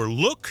cannot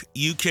overlook.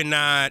 You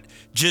cannot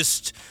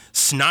just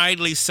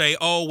snidely say,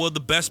 oh, well, the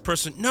best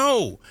person.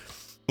 No.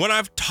 When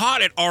I've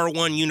taught at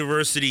R1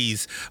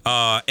 universities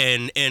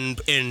and in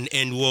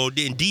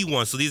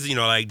D1, so these are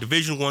like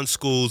Division I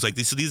schools, like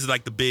these. So these are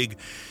like the big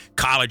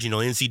college,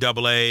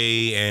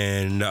 NCAA,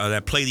 and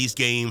that play these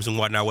games and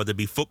whatnot, whether it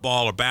be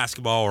football or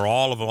basketball or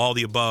all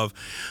the above.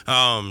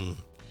 I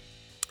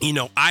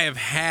have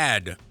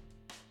had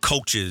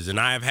coaches and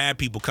I have had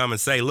people come and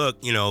say,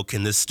 look,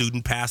 can this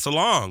student pass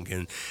along?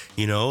 And,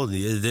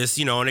 this,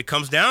 and it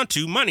comes down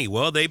to money.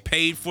 Well, they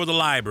paid for the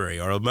library,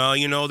 or,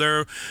 well,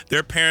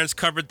 their parents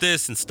covered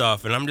this and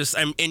stuff. And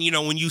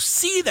when you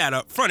see that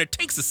up front, it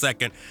takes a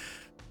second.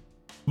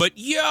 But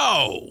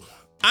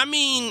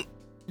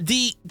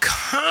the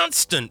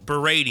constant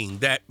berating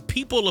that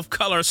people of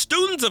color,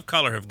 students of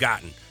color have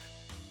gotten.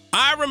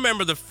 I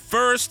remember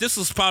this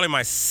was probably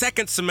my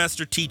second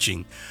semester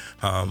teaching,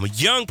 a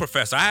young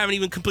professor. I haven't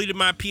even completed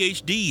my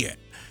PhD yet.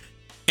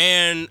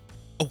 And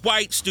a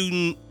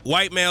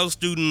white male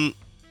student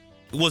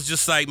was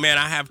just like, man,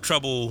 I have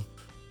trouble,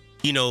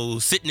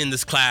 sitting in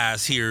this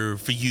class here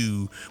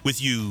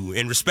with you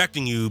and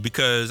respecting you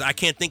because I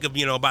can't think of,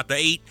 about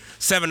the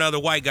 7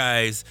 other white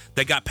guys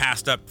that got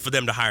passed up for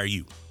them to hire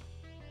you.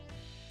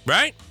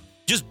 Right?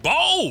 Just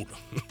bold.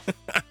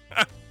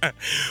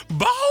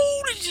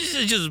 Bold,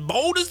 just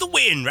bold as the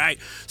wind, right?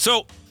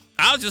 So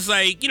I was just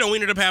like, we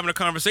ended up having a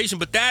conversation,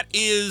 but that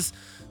is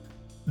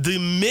the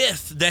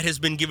myth that has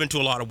been given to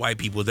a lot of white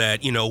people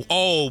that,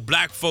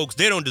 black folks,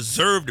 they don't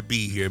deserve to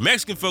be here.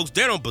 Mexican folks,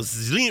 they don't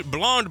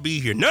belong to be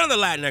here. None of the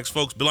Latinx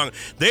folks belong.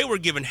 They were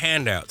given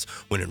handouts,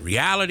 when in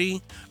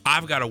reality,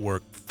 I've got to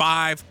work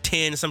 5,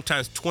 10,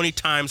 sometimes 20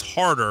 times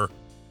harder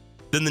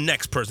than the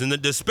next person,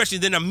 especially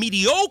than a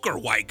mediocre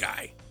white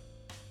guy.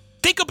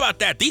 Think about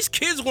that. These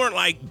kids weren't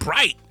like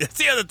bright. That's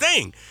the other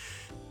thing.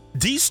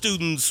 These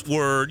students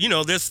were,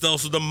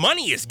 so the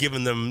money is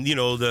giving them,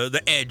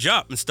 the edge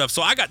up and stuff.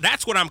 So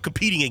that's what I'm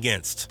competing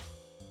against.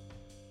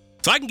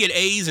 So I can get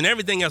A's and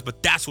everything else,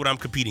 but that's what I'm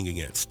competing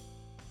against,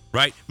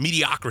 right?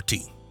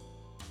 Mediocrity.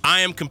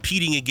 I am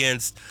competing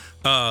against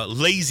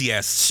lazy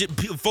ass shit,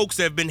 folks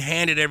that have been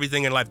handed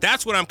everything in life.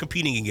 That's what I'm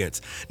competing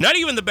against. Not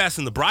even the best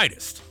and the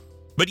brightest,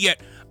 but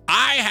yet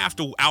I have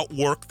to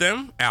outwork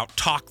them,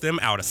 out-talk them,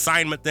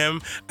 out-assignment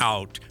them,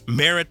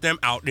 out-merit them,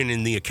 out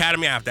in the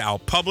academy. I have to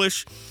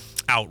out-publish,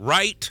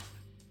 out-write.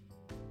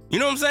 You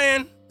know what I'm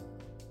saying?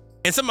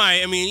 And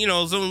somebody,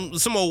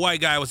 some old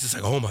white guy was just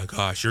like, oh my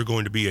gosh, you're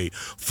going to be a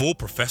full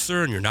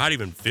professor and you're not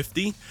even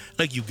 50?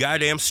 Like, you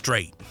goddamn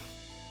straight.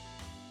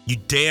 You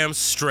damn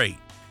straight.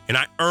 And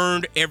I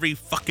earned every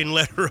fucking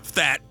letter of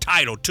that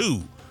title,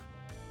 too.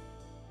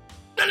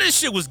 None of this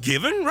shit was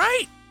given,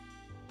 right?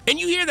 And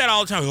you hear that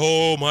all the time.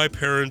 Oh, my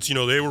parents,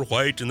 they were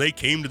white and they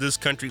came to this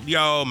country.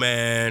 Yo,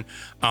 man,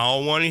 I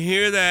don't want to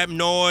hear that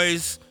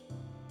noise.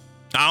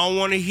 I don't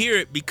want to hear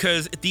it,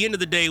 because at the end of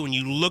the day, when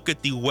you look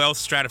at the wealth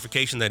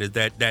stratification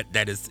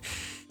that is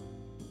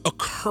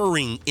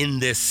occurring in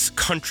this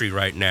country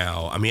right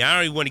now, I don't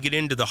even want to get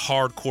into the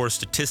hardcore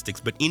statistics,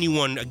 but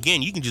anyone,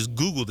 again, you can just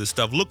Google this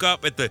stuff. Look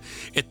up at the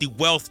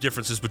wealth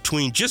differences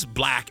between just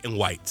black and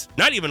whites,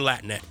 not even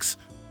Latinx.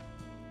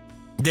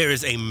 There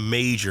is a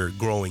major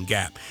growing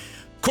gap.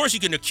 Of course, you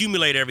can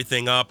accumulate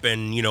everything up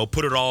and,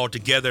 put it all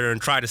together and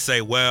try to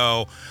say,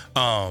 well,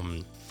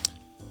 the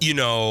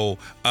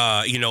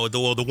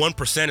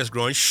 1% is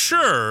growing.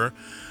 Sure,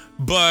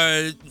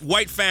 but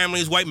white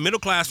families, white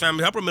middle-class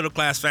families, upper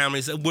middle-class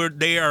families,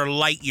 they are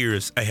light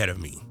years ahead of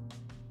me.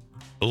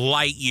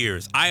 Light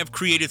years. I have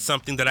created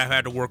something that I've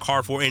had to work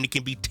hard for, and it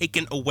can be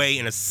taken away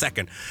in a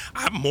second.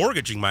 I'm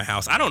mortgaging my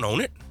house. I don't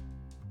own it.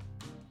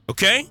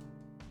 Okay?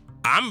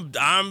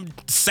 I'm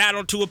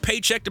saddled to a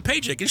paycheck to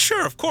paycheck. And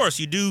sure, of course,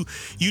 you do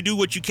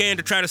what you can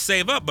to try to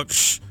save up,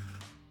 but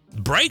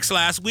brakes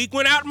last week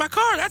went out in my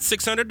car. That's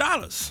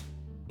 $600.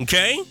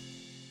 Okay?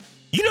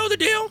 You know the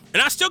deal.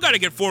 And I still got to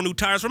get 4 new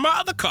tires for my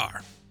other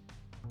car.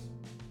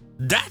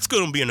 That's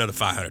going to be another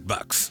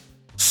 $500.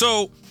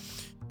 So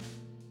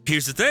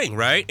here's the thing,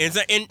 right? And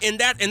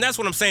that's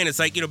what I'm saying. It's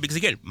like, because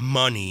again,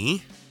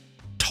 money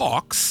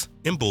talks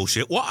and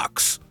bullshit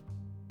walks.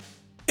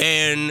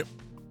 And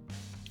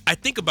I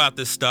think about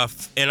this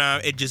stuff, and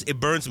it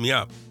burns me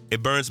up.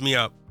 It burns me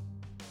up.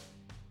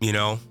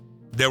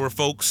 There were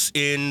folks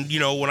in,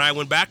 when I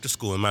went back to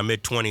school in my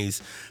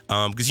mid-20s,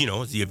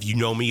 because, if you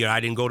know me, I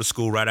didn't go to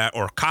school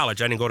or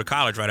college. I didn't go to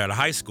college right out of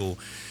high school.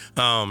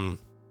 And,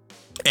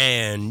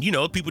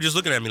 people just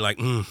looking at me like,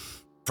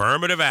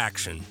 affirmative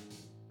action.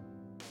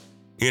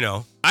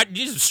 I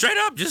just straight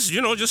up, just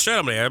straight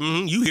up, like,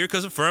 you here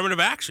because of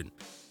affirmative action.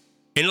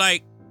 And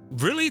like,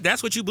 really?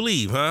 That's what you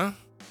believe, huh?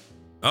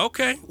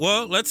 Okay,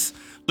 well, let's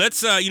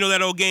that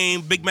old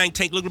game, big bank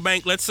take little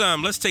bank. Let's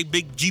take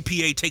big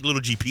GPA take little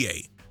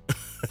GPA.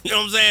 You know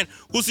what I'm saying?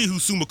 We'll see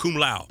who's summa cum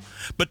laude.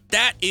 But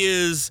that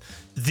is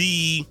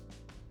the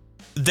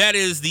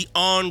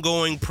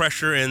ongoing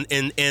pressure and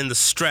the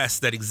stress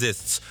that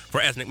exists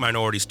for ethnic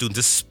minority students,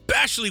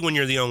 especially when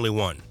you're the only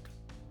one.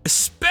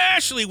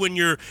 Especially when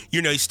you're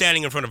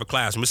standing in front of a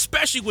classroom,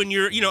 especially when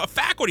you're, a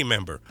faculty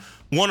member,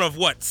 one of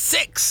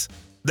 6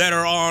 that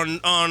are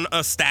on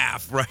a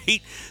staff,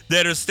 right?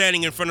 That are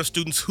standing in front of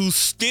students who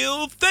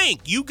still think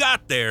you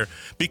got there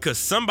because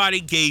somebody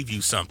gave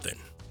you something.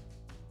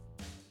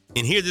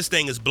 And here this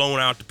thing is blown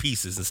out to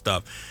pieces and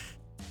stuff.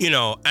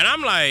 And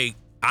I'm like,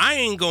 I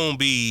ain't gonna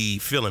be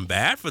feeling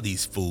bad for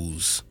these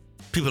fools.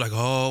 People are like,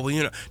 oh,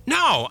 well,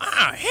 no,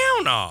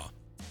 hell no.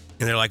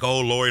 And they're like, oh,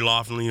 Lori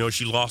Loughlin,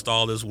 she lost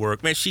all this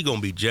work. Man, she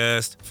gonna be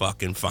just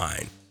fucking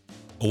fine.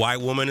 A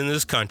white woman in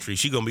this country,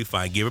 she gonna be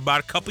fine. Give her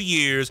about a couple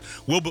years.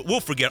 We'll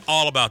forget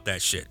all about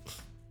that shit.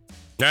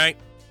 Right?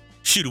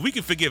 Shoot, we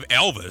can forgive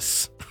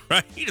Elvis,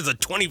 right? He's a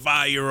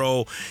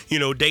 25-year-old,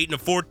 dating a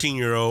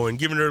 14-year-old and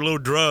giving her little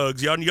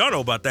drugs. Y'all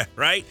know about that,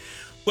 right?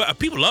 Well,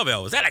 people love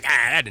Elvis.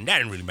 That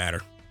didn't really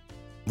matter.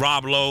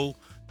 Rob Lowe,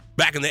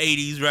 back in the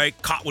 80s, right?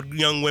 Caught with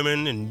young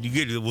women and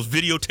it was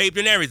videotaped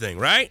and everything,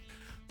 right?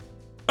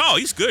 Oh,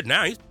 he's good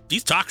now.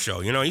 He's talk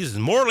show, he's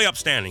morally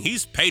upstanding.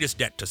 He's paid his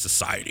debt to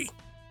society.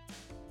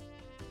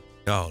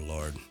 Oh,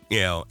 Lord.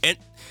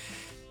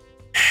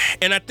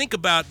 And I think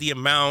about the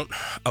amount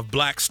of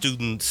black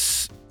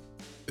students,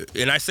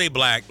 and I say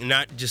black,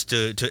 not just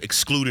to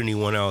exclude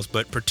anyone else,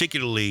 but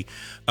particularly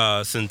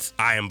since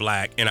I am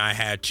black and I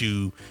had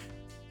to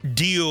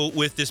deal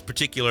with this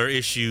particular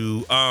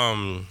issue.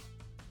 I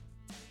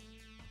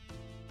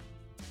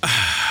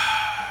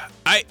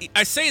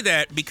say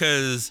that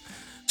because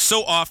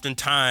so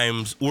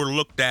oftentimes we're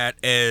looked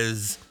at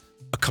as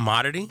a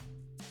commodity,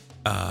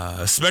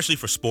 especially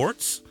for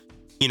sports.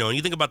 You know, and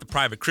you think about the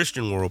private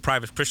Christian world,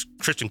 private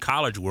Christian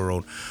college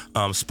world,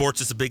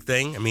 sports is a big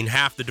thing. I mean,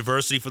 half the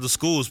diversity for the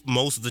schools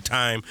most of the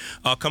time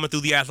coming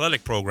through the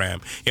athletic program.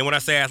 And when I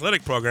say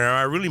athletic program,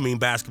 I really mean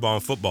basketball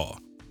and football.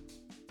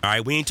 All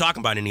right, we ain't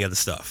talking about any other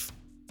stuff.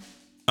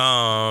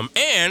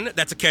 And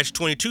that's a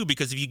catch-22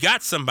 because if you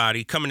got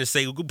somebody coming to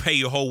say, we'll pay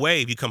your whole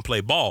way if you come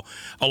play ball,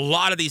 a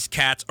lot of these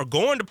cats are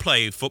going to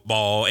play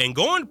football and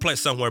going to play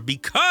somewhere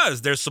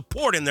because they're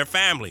supporting their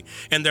family.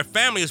 And their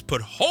family has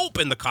put hope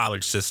in the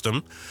college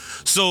system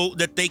so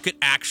that they could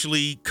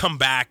actually come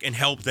back and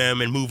help them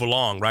and move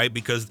along, right?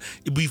 Because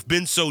we've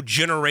been so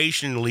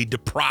generationally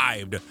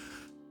deprived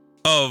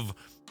of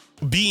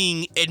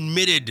being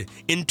admitted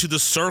into the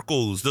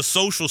circles, the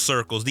social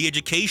circles, the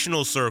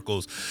educational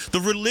circles, the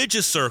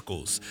religious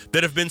circles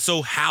that have been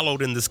so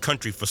hallowed in this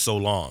country for so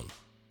long.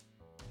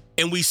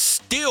 And we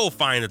still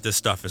find that this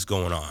stuff is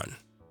going on.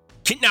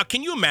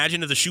 Can you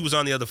imagine if the shoe was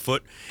on the other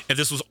foot, if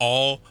this was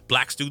all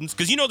black students?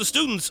 Because, you know, the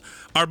students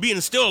are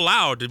being still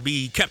allowed to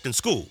be kept in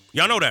school.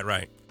 Y'all know that,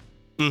 right?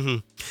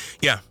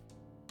 Yeah.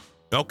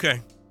 Okay.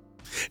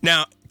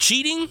 Now,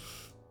 cheating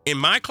in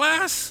my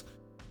class,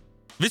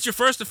 if it's your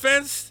first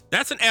offense,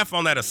 that's an F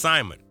on that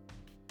assignment.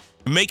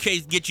 May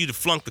case get you to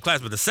flunk the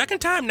class, but the second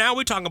time, now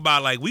we're talking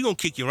about like we gonna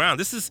kick you around.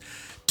 This is,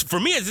 for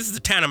me, this is the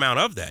tantamount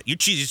of that. You're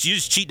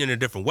just cheating in a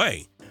different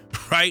way,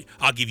 right?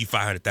 I'll give you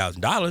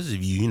 $500,000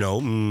 if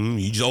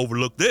you just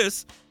overlook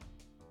this.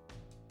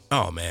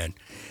 Oh man,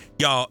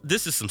 y'all,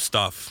 this is some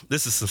stuff.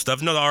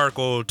 Another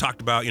article talked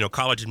about,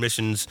 college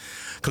admissions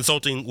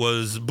consulting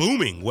was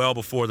booming well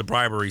before the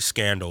bribery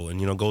scandal,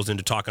 and goes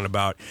into talking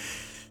about,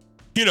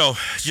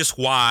 just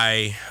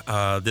why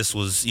this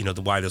was,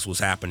 why this was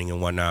happening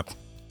and whatnot.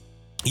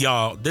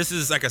 Y'all, this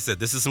is, like I said,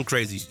 this is some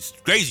crazy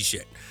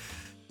shit.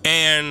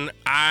 And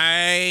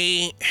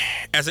I,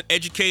 as an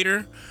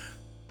educator,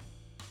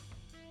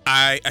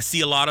 I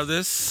see a lot of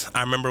this.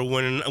 I remember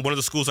when one of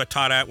the schools I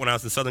taught at when I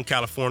was in Southern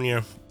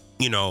California,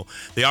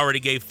 they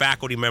already gave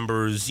faculty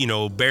members,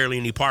 barely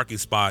any parking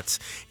spots.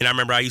 And I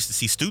remember I used to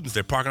see students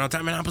there parking all the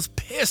time, and I was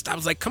pissed. I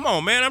was like, come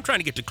on, man, I'm trying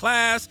to get to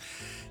class.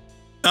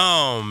 And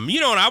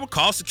I would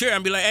call security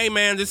and be like, hey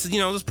man, this is,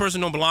 this person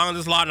don't belong in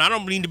this lot. And I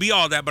don't mean to be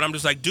all that, but I'm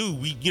just like, dude,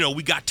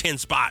 we got 10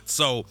 spots.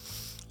 So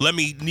let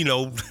me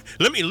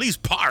at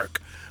least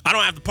park. I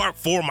don't have to park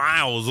 4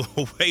 miles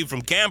away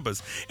from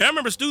campus. And I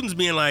remember students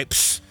being like,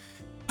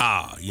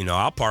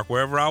 I'll park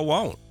wherever I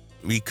want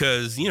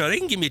because, they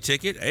can give me a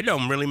ticket. It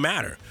don't really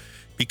matter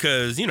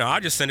because, I'll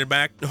just send it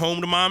back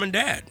home to mom and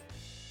dad.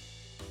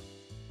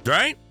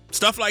 Right?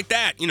 Stuff like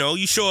that.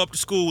 You show up to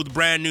school with a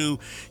brand new,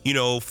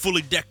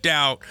 fully decked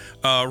out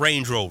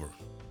Range Rover,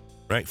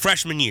 right?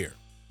 Freshman year,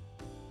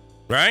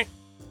 right?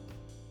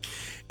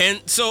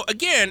 And so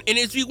again, and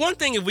it'd be one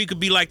thing if we could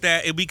be like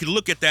that, if we could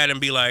look at that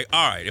and be like,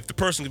 all right, if the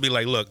person could be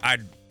like, look, I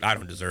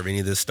don't deserve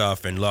any of this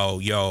stuff and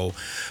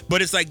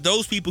but it's like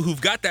those people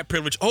who've got that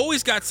privilege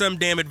always got some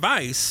damn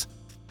advice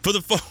for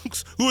the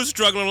folks who are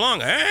struggling along.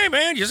 Hey,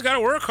 man, you just got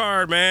to work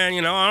hard, man.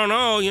 I don't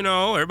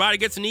know, everybody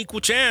gets an equal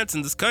chance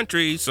in this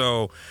country.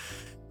 So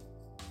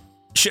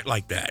shit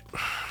like that.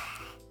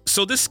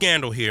 So this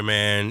scandal here,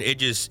 man,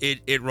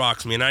 it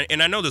rocks me.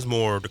 And I know there's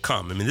more to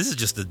come. I mean, this is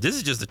just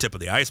the tip of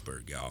the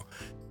iceberg, y'all.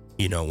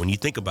 When you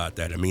think about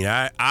that, I mean,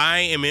 I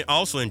am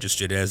also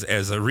interested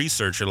as a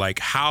researcher, like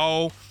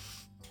how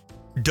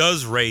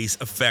does race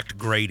affect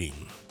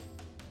grading?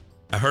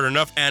 I heard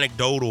enough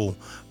anecdotal,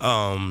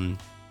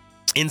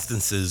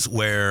 instances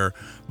where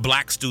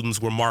black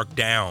students were marked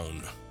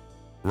down,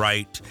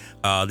 right?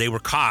 They were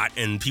caught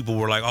and people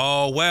were like,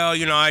 oh, well,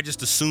 I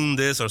just assumed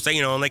this or say,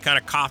 and they kind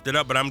of coughed it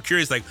up. But I'm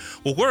curious, like,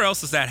 well, where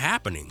else is that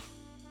happening?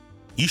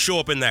 You show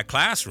up in that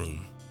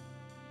classroom.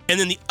 And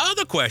then the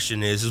other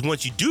question is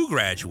once you do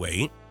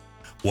graduate,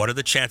 what are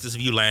the chances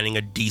of you landing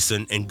a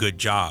decent and good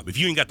job? If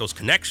you ain't got those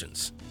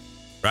connections,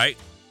 right?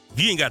 If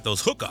you ain't got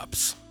those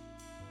hookups,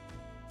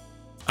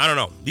 I don't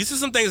know. These are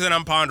some things that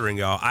I'm pondering,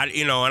 y'all.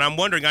 And I'm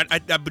wondering, I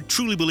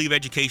truly believe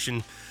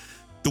education,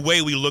 the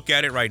way we look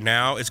at it right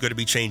now, is going to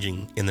be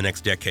changing in the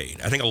next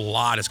decade. I think a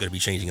lot is going to be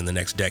changing in the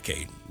next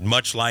decade,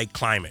 much like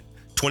climate.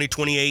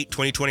 2028,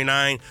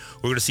 2029,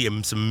 we're going to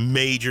see some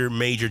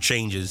major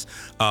changes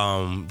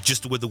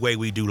just with the way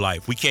we do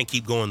life. We can't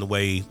keep going the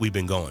way we've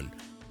been going.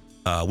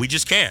 We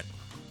just can't.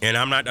 And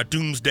I'm not a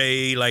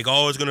doomsday, like,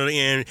 oh, it's going to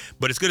end,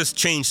 but it's going to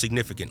change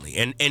significantly.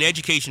 And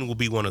education will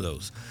be one of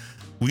those.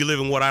 We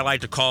live in what I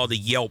like to call the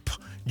Yelp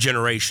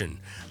generation,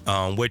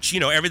 which,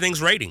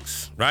 everything's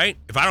ratings, right?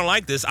 If I don't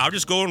like this, I'll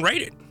just go and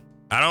rate it.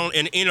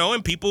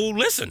 And people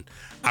listen.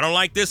 I don't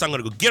like this. I'm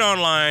going to go get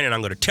online and I'm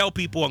going to tell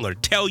people, I'm going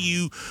to tell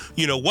you,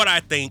 what I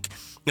think.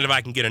 And if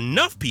I can get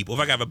enough people,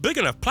 if I have a big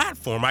enough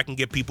platform, I can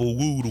get people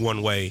wooed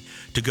one way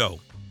to go.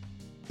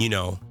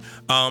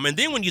 And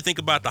then when you think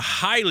about the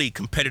highly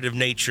competitive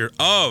nature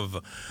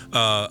of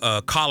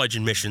college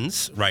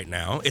admissions right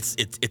now, it's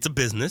a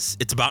business.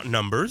 It's about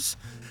numbers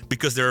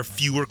because there are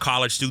fewer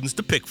college students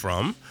to pick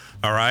from,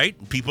 All right,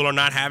 people are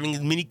not having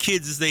as many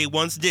kids as they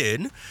once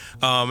did,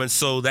 and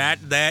so that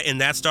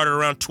started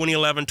around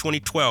 2011,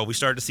 2012. We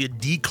started to see a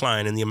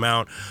decline in the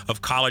amount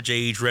of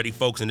college-age ready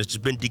folks, and it's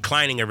just been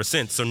declining ever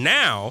since. So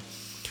now,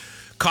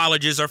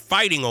 colleges are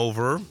fighting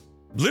over,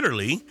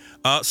 literally,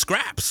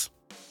 scraps.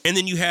 And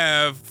then you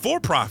have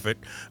for-profit,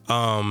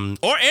 and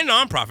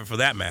non-profit for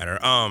that matter.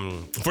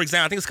 For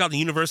example, I think it's called the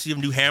University of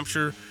New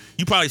Hampshire.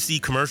 You probably see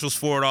commercials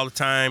for it all the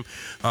time.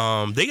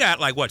 They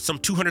got some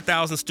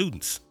 200,000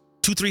 students.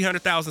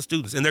 300,000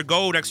 students, and their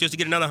goal next year is to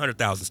get another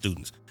 100,000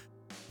 students.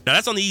 Now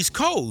that's on the East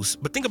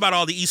Coast, but think about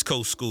all the East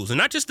Coast schools, and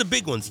not just the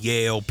big ones: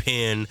 Yale,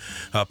 Penn,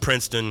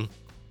 Princeton.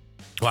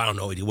 Well, I don't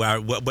know,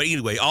 but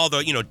anyway, all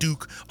the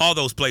Duke, all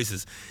those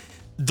places.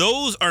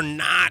 Those are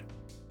not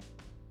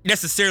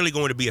necessarily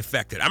going to be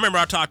affected. I remember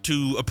I talked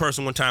to a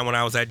person one time when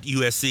I was at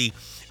USC,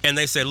 and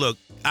they said, "Look,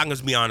 I'm going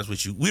to be honest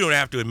with you. We don't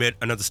have to admit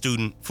another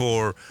student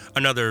for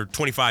another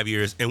 25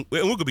 years, and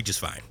we're going to be just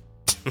fine.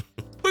 We're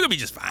going to be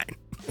just fine."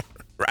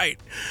 Right.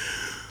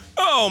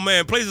 Oh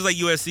man, places like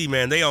USC,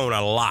 man, they own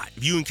a lot.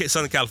 If you in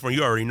Southern California,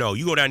 you already know.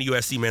 You go down to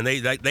USC, man,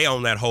 they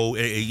own that whole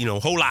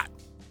lot.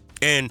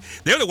 And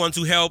they're the ones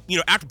who helped,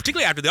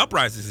 particularly after the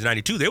uprisings in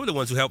 '92, they were the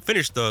ones who helped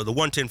finish the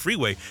 110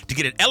 freeway to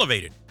get it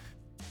elevated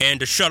and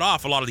to shut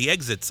off a lot of the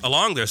exits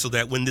along there, so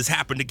that when this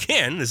happened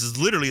again, that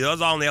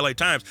was all in the LA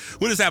Times.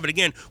 When this happened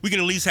again, we can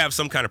at least have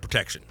some kind of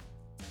protection.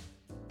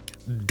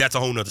 That's a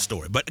whole nother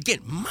story. But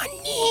again,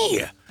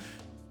 money.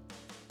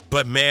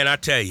 But man, I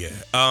tell you,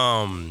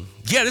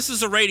 this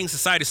is a rating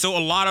society, so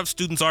a lot of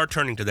students are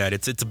turning to that.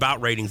 It's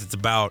about ratings. It's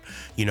about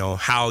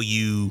how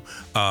you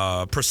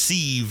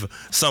perceive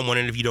someone,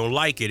 and if you don't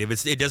like it,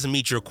 if it doesn't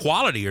meet your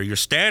quality or your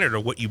standard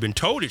or what you've been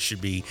told it should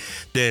be,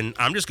 then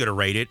I'm just gonna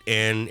rate it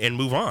and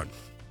move on.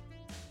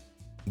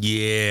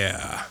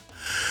 Yeah.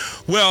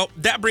 Well,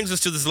 that brings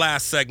us to this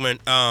last segment.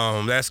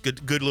 That's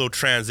good little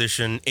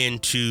transition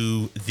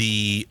into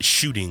the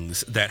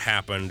shootings that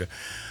happened.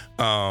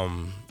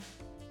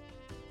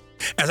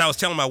 As I was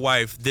telling my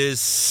wife,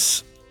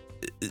 this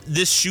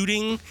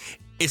shooting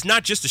is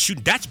not just a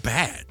shooting. That's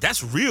bad.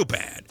 That's real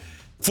bad.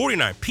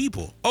 49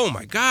 people. Oh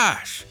my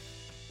gosh.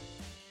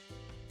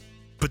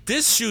 But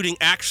this shooting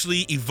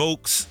actually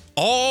evokes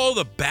all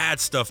the bad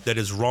stuff that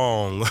is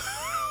wrong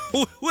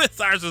with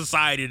our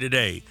society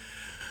today.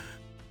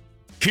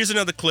 Here's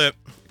another clip.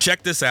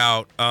 Check this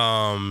out.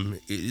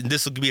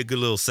 This will be a good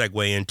little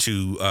segue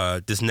into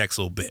this next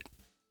little bit.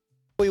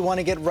 We want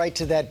to get right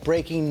to that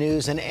breaking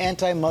news, an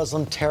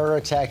anti-Muslim terror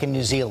attack in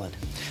New Zealand.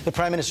 The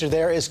Prime Minister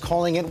there is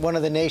calling it one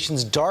of the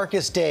nation's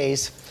darkest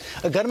days.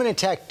 A gunman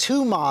attacked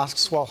 2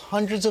 mosques while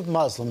hundreds of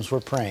Muslims were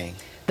praying.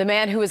 The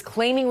man who is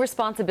claiming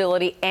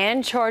responsibility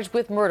and charged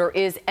with murder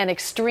is an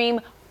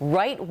extreme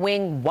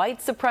right-wing white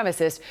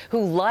supremacist who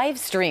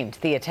live-streamed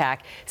the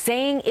attack,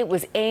 saying it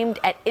was aimed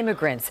at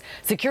immigrants.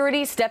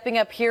 Security stepping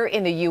up here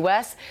in the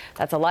U.S.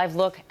 That's a live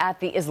look at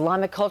the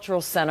Islamic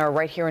Cultural Center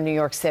right here in New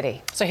York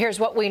City. So here's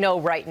what we know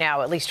right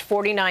now. At least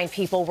 49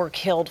 people were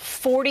killed,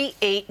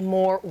 48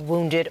 more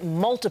wounded,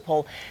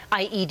 multiple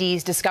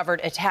IEDs discovered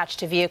attached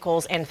to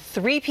vehicles, and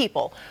 3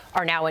 people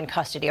are now in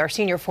custody. Our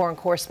senior foreign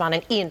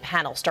correspondent Ian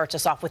Pannell starts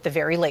us off with the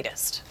very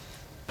latest.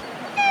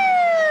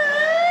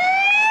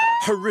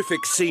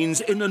 Horrific scenes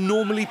in a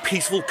normally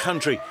peaceful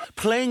country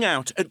playing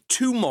out at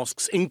 2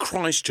 mosques in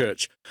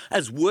Christchurch.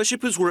 As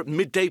worshippers were at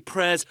midday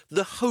prayers,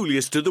 the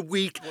holiest of the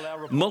week,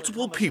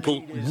 multiple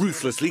people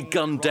ruthlessly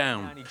gunned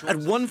down. At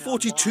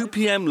 1:42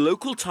 p.m.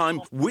 local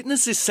time,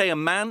 witnesses say a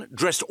man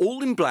dressed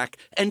all in black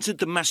entered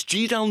the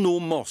Masjid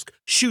al-Nur mosque,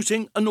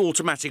 shooting an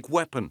automatic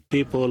weapon.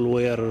 People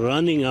were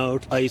running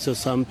out. I saw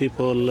some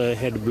people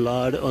had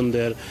blood on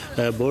their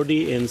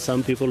body and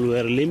some people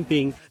were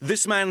limping.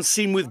 This man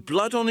seen with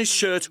blood on his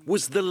shirt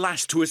was the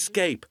last to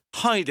escape,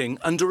 hiding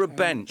under a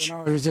bench.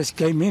 He just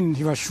came in,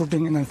 he was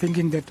shooting, and I'm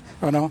thinking that,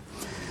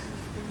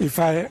 if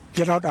I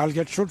get out, I'll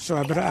get shot, so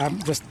I'm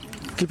just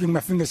keeping my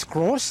fingers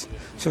crossed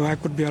so I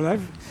could be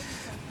alive.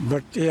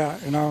 But yeah,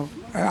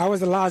 I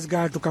was the last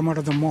guy to come out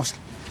of the mosque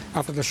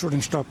after the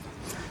shooting stopped.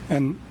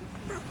 And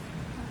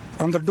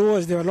on the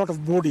doors, there were a lot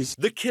of bodies.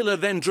 The killer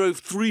then drove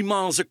 3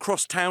 miles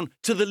across town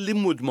to the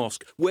Linwood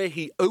Mosque, where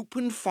he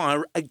opened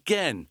fire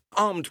again.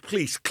 Armed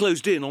police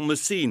closed in on the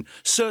scene,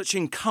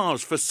 searching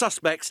cars for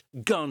suspects,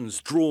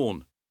 guns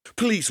drawn.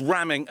 Police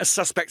ramming a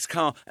suspect's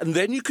car, and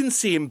then you can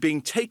see him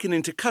being taken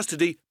into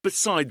custody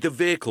beside the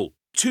vehicle.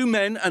 2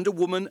 men and a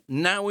woman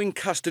now in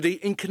custody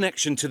in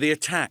connection to the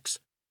attacks.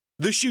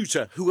 The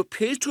shooter, who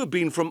appears to have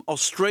been from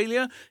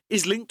Australia,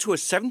 is linked to a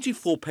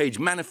 74-page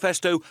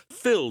manifesto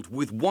filled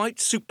with white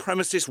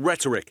supremacist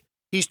rhetoric.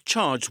 He's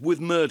charged with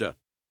murder.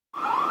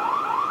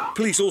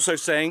 Police also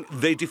saying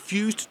they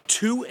defused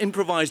 2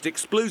 improvised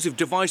explosive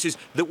devices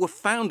that were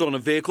found on a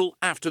vehicle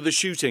after the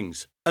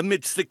shootings.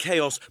 Amidst the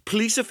chaos,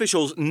 police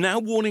officials now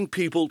warning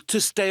people to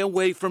stay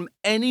away from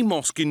any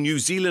mosque in New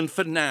Zealand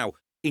for now,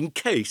 in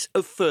case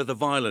of further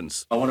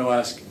violence. I want to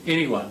ask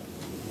anyone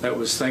that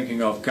was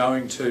thinking of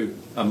going to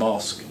a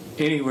mosque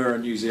anywhere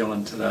in New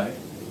Zealand today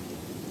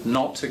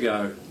not to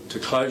go, to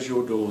close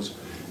your doors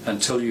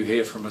until you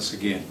hear from us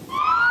again.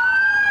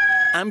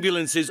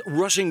 Ambulances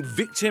rushing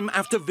victim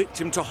after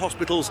victim to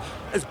hospitals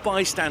as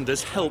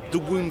bystanders help the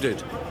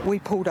wounded. We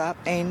pulled up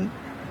and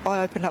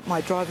I opened up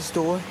my driver's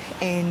door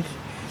and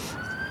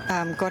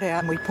got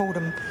out, and we pulled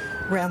him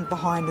round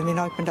behind and then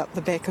opened up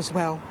the back as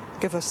well,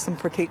 give us some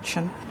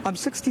protection. I'm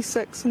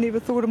 66 and never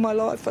thought in my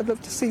life I'd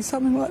love to see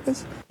something like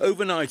this.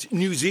 Overnight,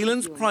 New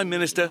Zealand's Prime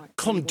Minister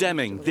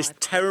condemning this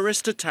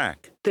terrorist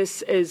attack.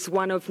 This is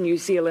one of New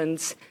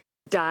Zealand's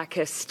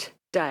darkest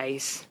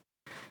days.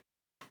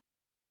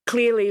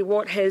 Clearly,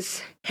 what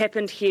has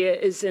happened here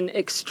is an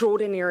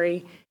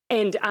extraordinary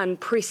and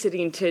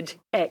unprecedented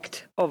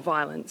act of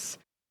violence.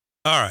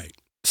 All right.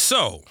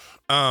 So,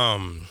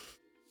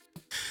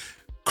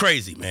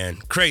 crazy, man.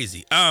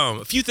 Crazy.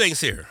 A few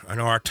things here. I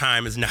know our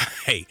time is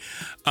nigh.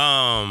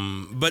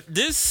 But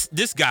this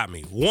got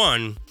me.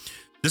 One,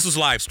 this was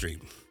live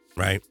streamed,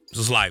 right? This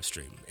was live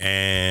streamed.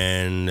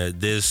 And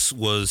this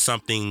was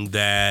something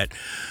that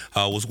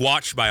was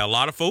watched by a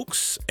lot of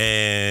folks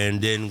and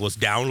then was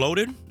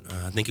downloaded.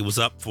 I think it was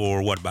up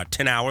for about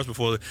 10 hours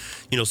before,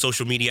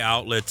 social media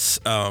outlets,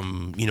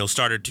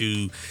 started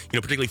to,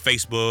 particularly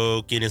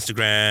Facebook and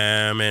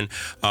Instagram and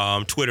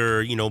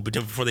Twitter,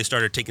 before they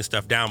started taking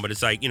stuff down. But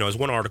it's like, as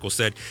one article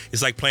said,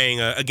 it's like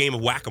playing a game of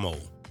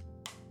whack-a-mole,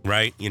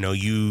 right?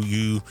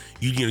 You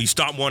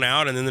stomp one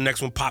out and then the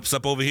next one pops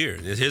up over here.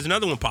 Here's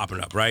another one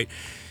popping up, right?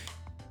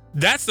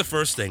 That's the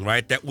first thing,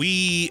 right? The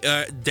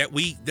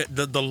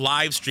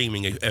live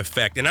streaming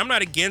effect. And I'm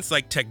not against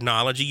like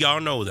technology. Y'all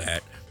know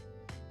that.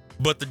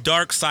 But the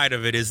dark side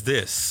of it is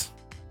this,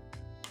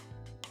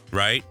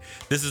 right?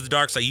 This is the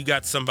dark side. You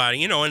got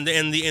somebody, and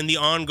the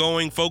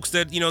ongoing folks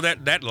that,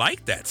 that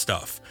like that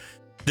stuff.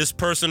 This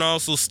person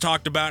also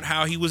talked about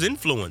how he was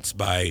influenced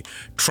by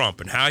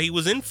Trump and how he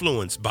was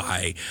influenced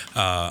by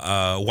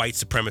white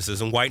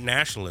supremacists and white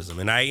nationalism.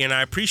 And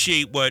I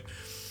appreciate what,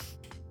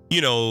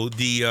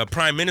 the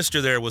prime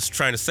minister there was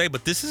trying to say,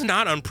 but this is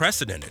not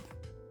unprecedented.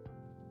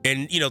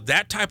 And,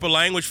 that type of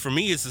language for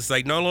me is just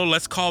like, no,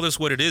 let's call this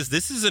what it is.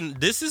 This is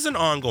an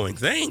ongoing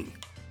thing.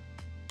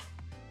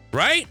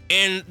 Right.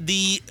 And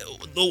the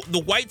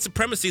white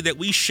supremacy that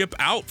we ship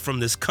out from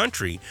this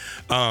country,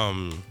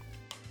 y'all,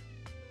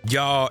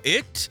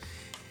 it's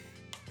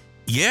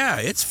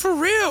for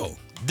real.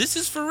 This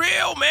is for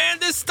real, man.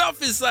 This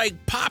stuff is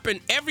like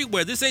popping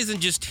everywhere. This isn't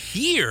just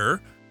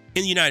here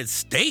in the United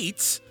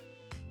States.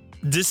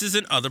 This is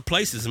in other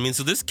places. I mean,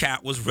 so this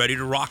cat was ready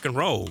to rock and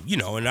roll,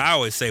 and I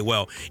always say,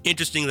 well,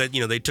 interesting that,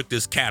 they took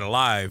this cat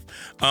alive.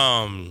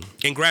 And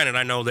granted,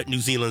 I know that New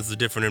Zealand's a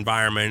different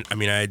environment. I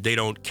mean, they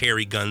don't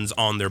carry guns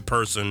on their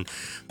person,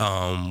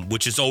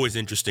 which is always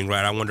interesting,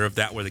 right? I wonder if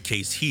that were the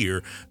case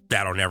here.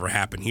 That'll never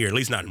happen here, at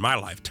least not in my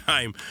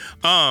lifetime.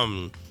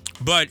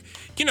 But,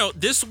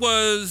 this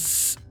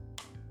was,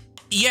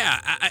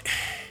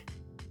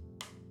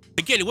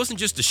 again, it wasn't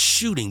just the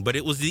shooting, but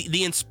it was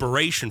the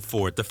inspiration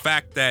for it. The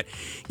fact that,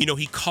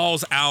 he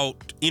calls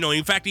out,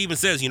 in fact, he even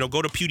says,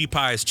 go to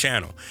PewDiePie's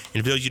channel. And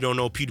if those you don't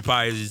know,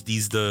 PewDiePie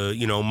he's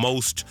the,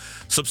 most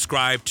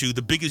subscribed to,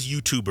 the biggest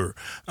YouTuber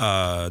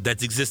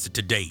that's existed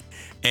to date.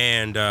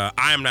 And I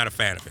am not a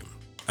fan of him.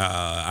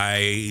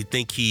 I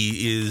think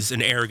he is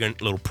an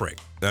arrogant little prick.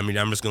 I mean,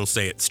 I'm just going to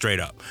say it straight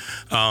up.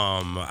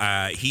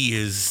 He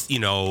has,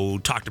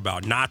 talked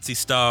about Nazi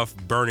stuff,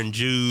 burning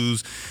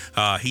Jews.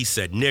 He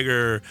said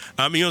nigger.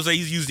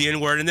 He's used the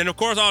N-word. And then, of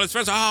course, all his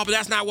friends are, but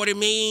that's not what it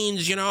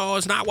means.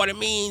 It's not what it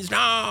means.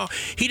 No,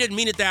 he didn't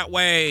mean it that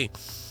way.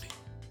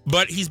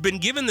 But he's been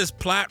given this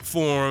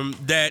platform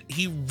that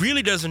he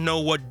really doesn't know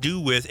what to do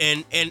with.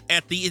 And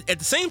at the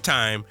same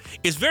time,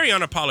 is very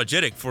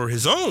unapologetic for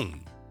his own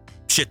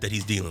shit that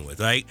he's dealing with,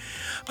 right?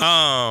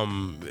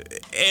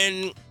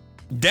 And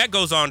that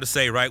goes on to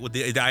say, right, with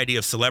the idea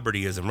of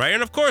celebrityism, right?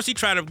 And of course, he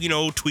tried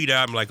to, tweet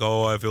out, I'm like,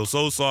 oh, I feel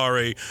so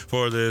sorry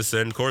for this.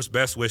 And of course,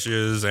 best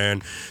wishes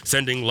and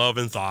sending love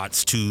and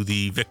thoughts to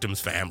the victims'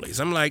 families.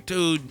 I'm like,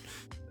 dude,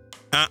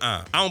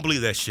 I don't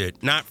believe that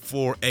shit. Not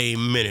for a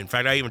minute. In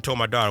fact, I even told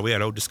my daughter, we had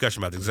a whole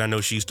discussion about this because I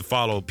know she used to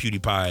follow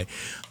PewDiePie.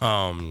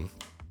 And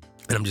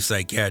I'm just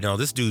like, yeah, no,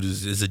 this dude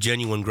is a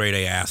genuine grade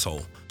A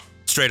asshole.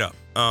 Straight up.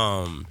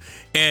 And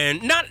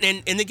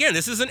again,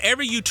 this isn't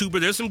every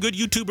YouTuber. There's some good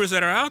YouTubers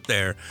that are out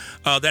there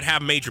that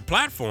have major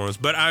platforms,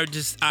 but I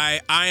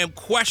am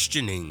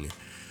questioning,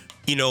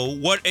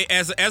 what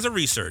as a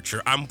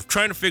researcher, I'm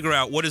trying to figure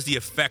out what is the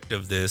effect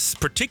of this,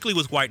 particularly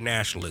with white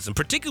nationalism,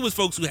 particularly with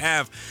folks who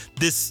have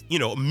this,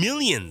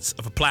 millions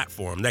of a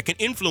platform that can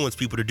influence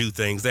people to do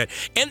things that,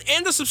 and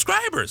the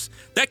subscribers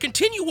that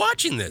continue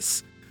watching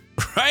this,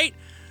 right?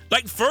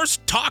 Like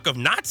first talk of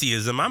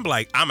Nazism, I'm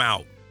like, I'm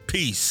out.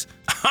 Peace.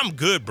 I'm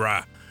good,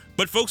 bruh.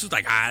 But folks was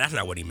like, that's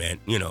not what he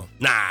meant. Nah.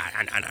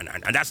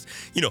 That's,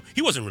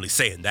 he wasn't really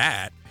saying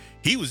that.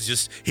 He was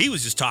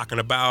just talking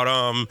about,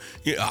 I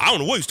don't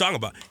know what he was talking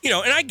about.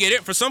 And I get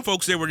it. For some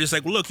folks, they were just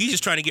like, well, look, he's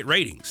just trying to get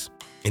ratings.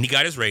 And he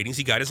got his ratings,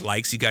 he got his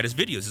likes, he got his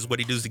videos. This is what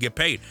he does to get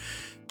paid.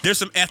 There's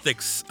some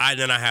ethics I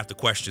have to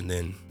question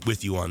then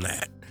with you on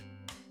that.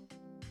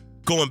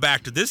 Going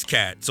back to this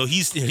cat. So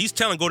he's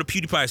telling, go to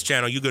PewDiePie's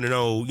channel. You're going to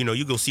know, you're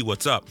going to see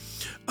what's up.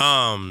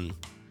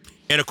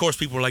 And of course,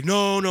 people are like,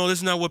 no, this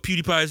is not what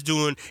PewDiePie is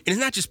doing. And it's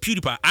not just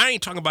PewDiePie. I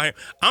ain't talking about him.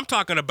 I'm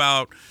talking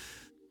about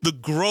the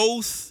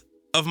growth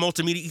of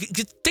multimedia.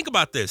 Think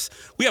about this.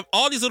 We have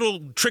all these little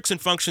tricks and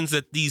functions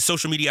that these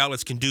social media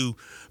outlets can do,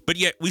 but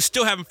yet we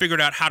still haven't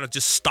figured out how to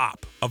just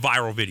stop a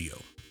viral video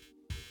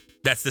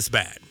that's this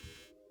bad.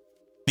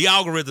 The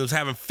algorithms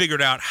haven't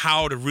figured out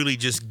how to really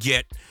just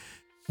get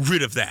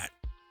rid of that.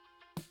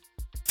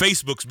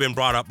 Facebook's been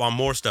brought up on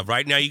more stuff.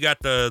 Right now, you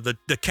got the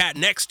cat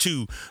next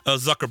to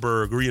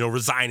Zuckerberg,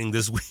 resigning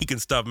this week and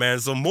stuff, man.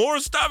 So more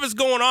stuff is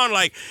going on.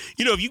 Like,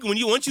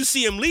 once you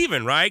see him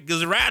leaving, right?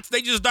 Because the rats,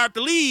 they just start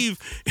to leave.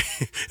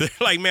 They're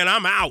like, man,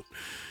 I'm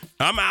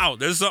out.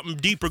 There's something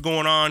deeper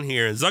going on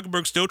here. And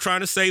Zuckerberg's still trying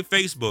to save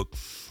Facebook.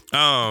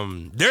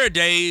 There are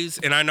days,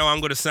 and I know I'm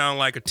going to sound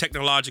like a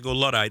technological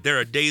Luddite. There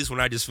are days when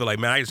I just feel like,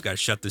 man, I just got to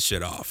shut this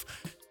shit off.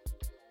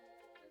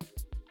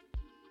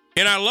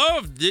 And I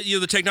love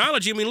the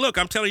technology. I mean, look,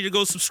 I'm telling you to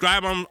go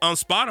subscribe on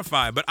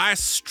Spotify, but I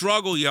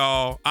struggle,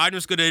 y'all. I'm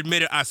just going to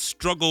admit it. I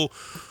struggle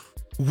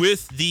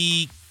with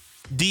the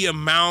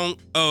amount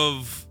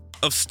of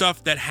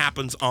stuff that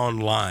happens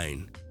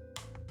online.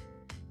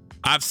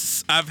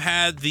 I've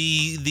had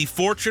the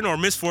fortune or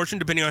misfortune,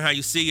 depending on how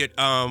you see it,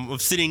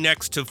 of sitting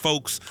next to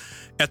folks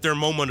at their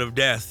moment of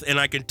death, and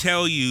I can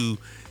tell you,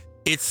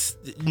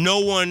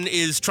 no one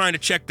is trying to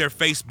check their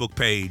Facebook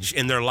page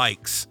and their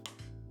likes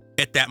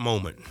at that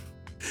moment.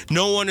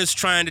 No one is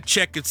trying to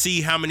check and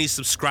see how many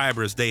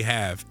subscribers they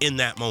have in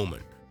that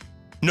moment.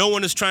 No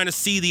one is trying to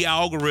see the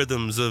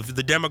algorithms of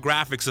the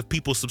demographics of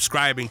people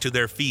subscribing to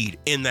their feed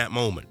in that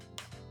moment.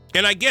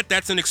 And I get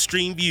that's an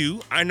extreme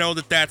view. I know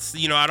that's,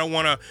 I don't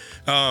want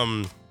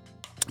to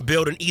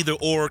build an either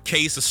or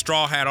case, a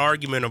straw hat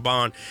argument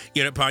upon,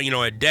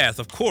 at death,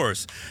 of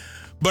course.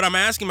 But I'm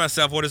asking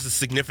myself, what is the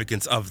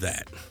significance of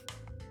that?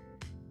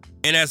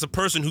 And as a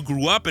person who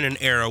grew up in an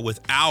era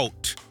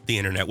without the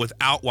internet,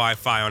 without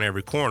Wi-Fi on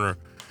every corner,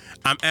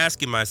 I'm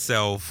asking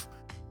myself,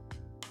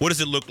 what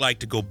does it look like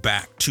to go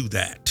back to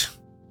that?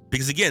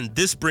 Because again,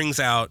 this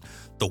brings out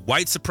the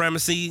white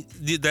supremacy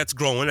that's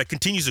growing, that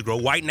continues to grow,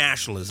 white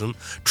nationalism,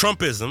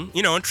 Trumpism,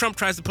 and Trump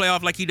tries to play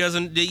off like he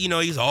doesn't,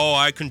 he's,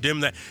 I condemn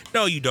that.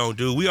 No, you don't,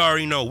 dude. We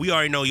already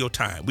know your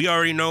time. We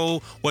already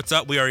know what's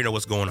up. We already know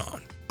what's going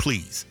on.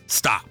 Please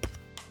stop.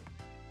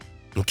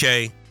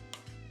 Okay?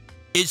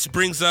 It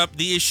brings up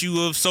the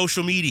issue of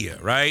social media,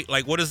 right?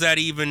 Like, what does that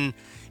even,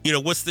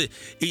 what's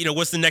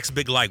the next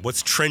big like?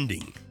 What's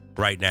trending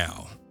right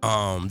now?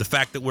 The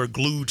fact that we're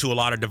glued to a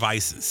lot of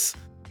devices.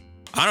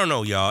 I don't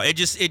know, y'all.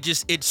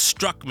 It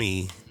struck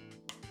me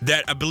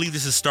that I believe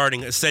this is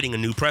setting a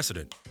new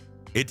precedent.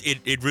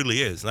 It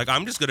really is. Like,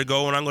 I'm just going to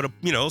go and I'm going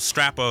to,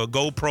 strap a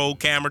GoPro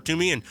camera to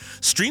me and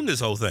stream this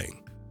whole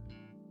thing.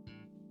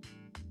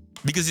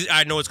 Because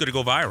I know it's going to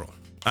go viral.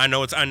 I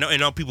know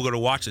people are going to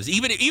watch this,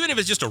 even if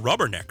it's just a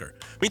rubbernecker.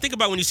 I mean, think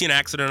about when you see an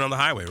accident on the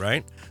highway,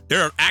 right?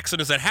 There are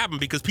accidents that happen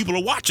because people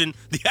are watching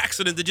the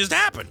accident that just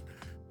happened.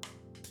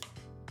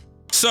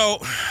 So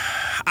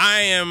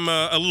I am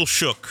a little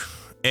shook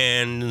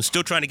and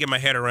still trying to get my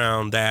head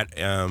around that.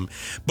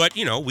 But,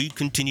 we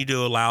continue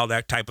to allow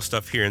that type of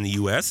stuff here in the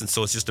U.S., and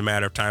so it's just a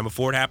matter of time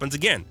before it happens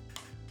again.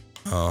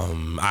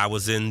 I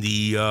was in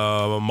the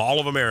Mall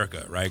of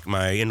America, right?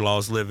 My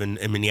in-laws live in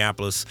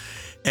Minneapolis,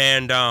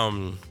 and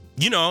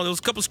there was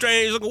a couple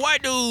strange looking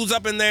white dudes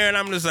up in there, and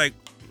I'm just like,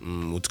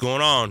 what's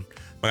going on?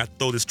 I got to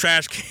throw this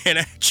trash can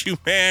at you,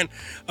 man.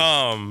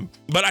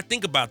 But I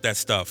think about that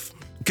stuff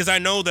because I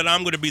know that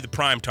I'm going to be the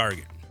prime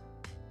target.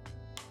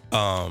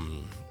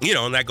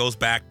 And that goes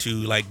back to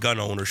like gun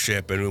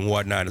ownership and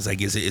whatnot. It's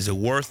like, is it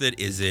worth it?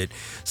 Is it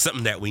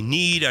something that we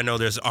need? I know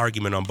there's an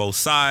argument on both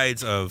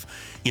sides of,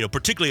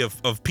 particularly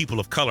of people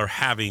of color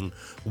having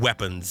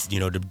weapons,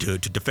 to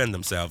defend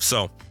themselves.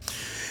 So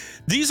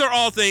these are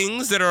all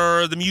things that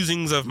are the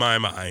musings of my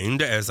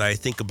mind as I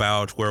think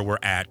about where we're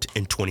at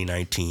in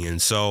 2019.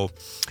 And so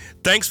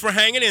thanks for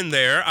hanging in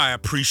there. I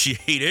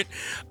appreciate it.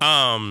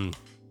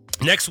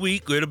 Next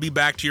week, it'll be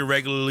back to your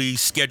regularly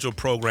scheduled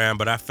program,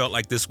 but I felt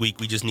like this week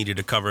I needed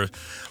to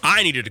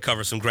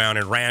cover some ground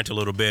and rant a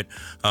little bit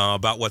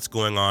about what's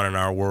going on in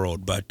our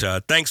world. But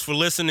thanks for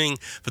listening.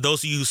 For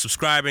those of you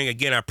subscribing,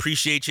 again, I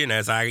appreciate you. And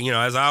as I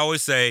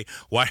always say,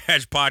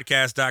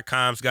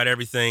 WhiteHatchPodcast.com's got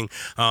everything,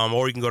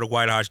 or you can go to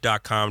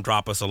WhiteHatch.com,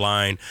 drop us a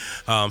line.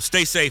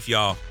 Stay safe,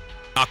 y'all.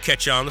 I'll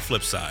catch you on the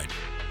flip side.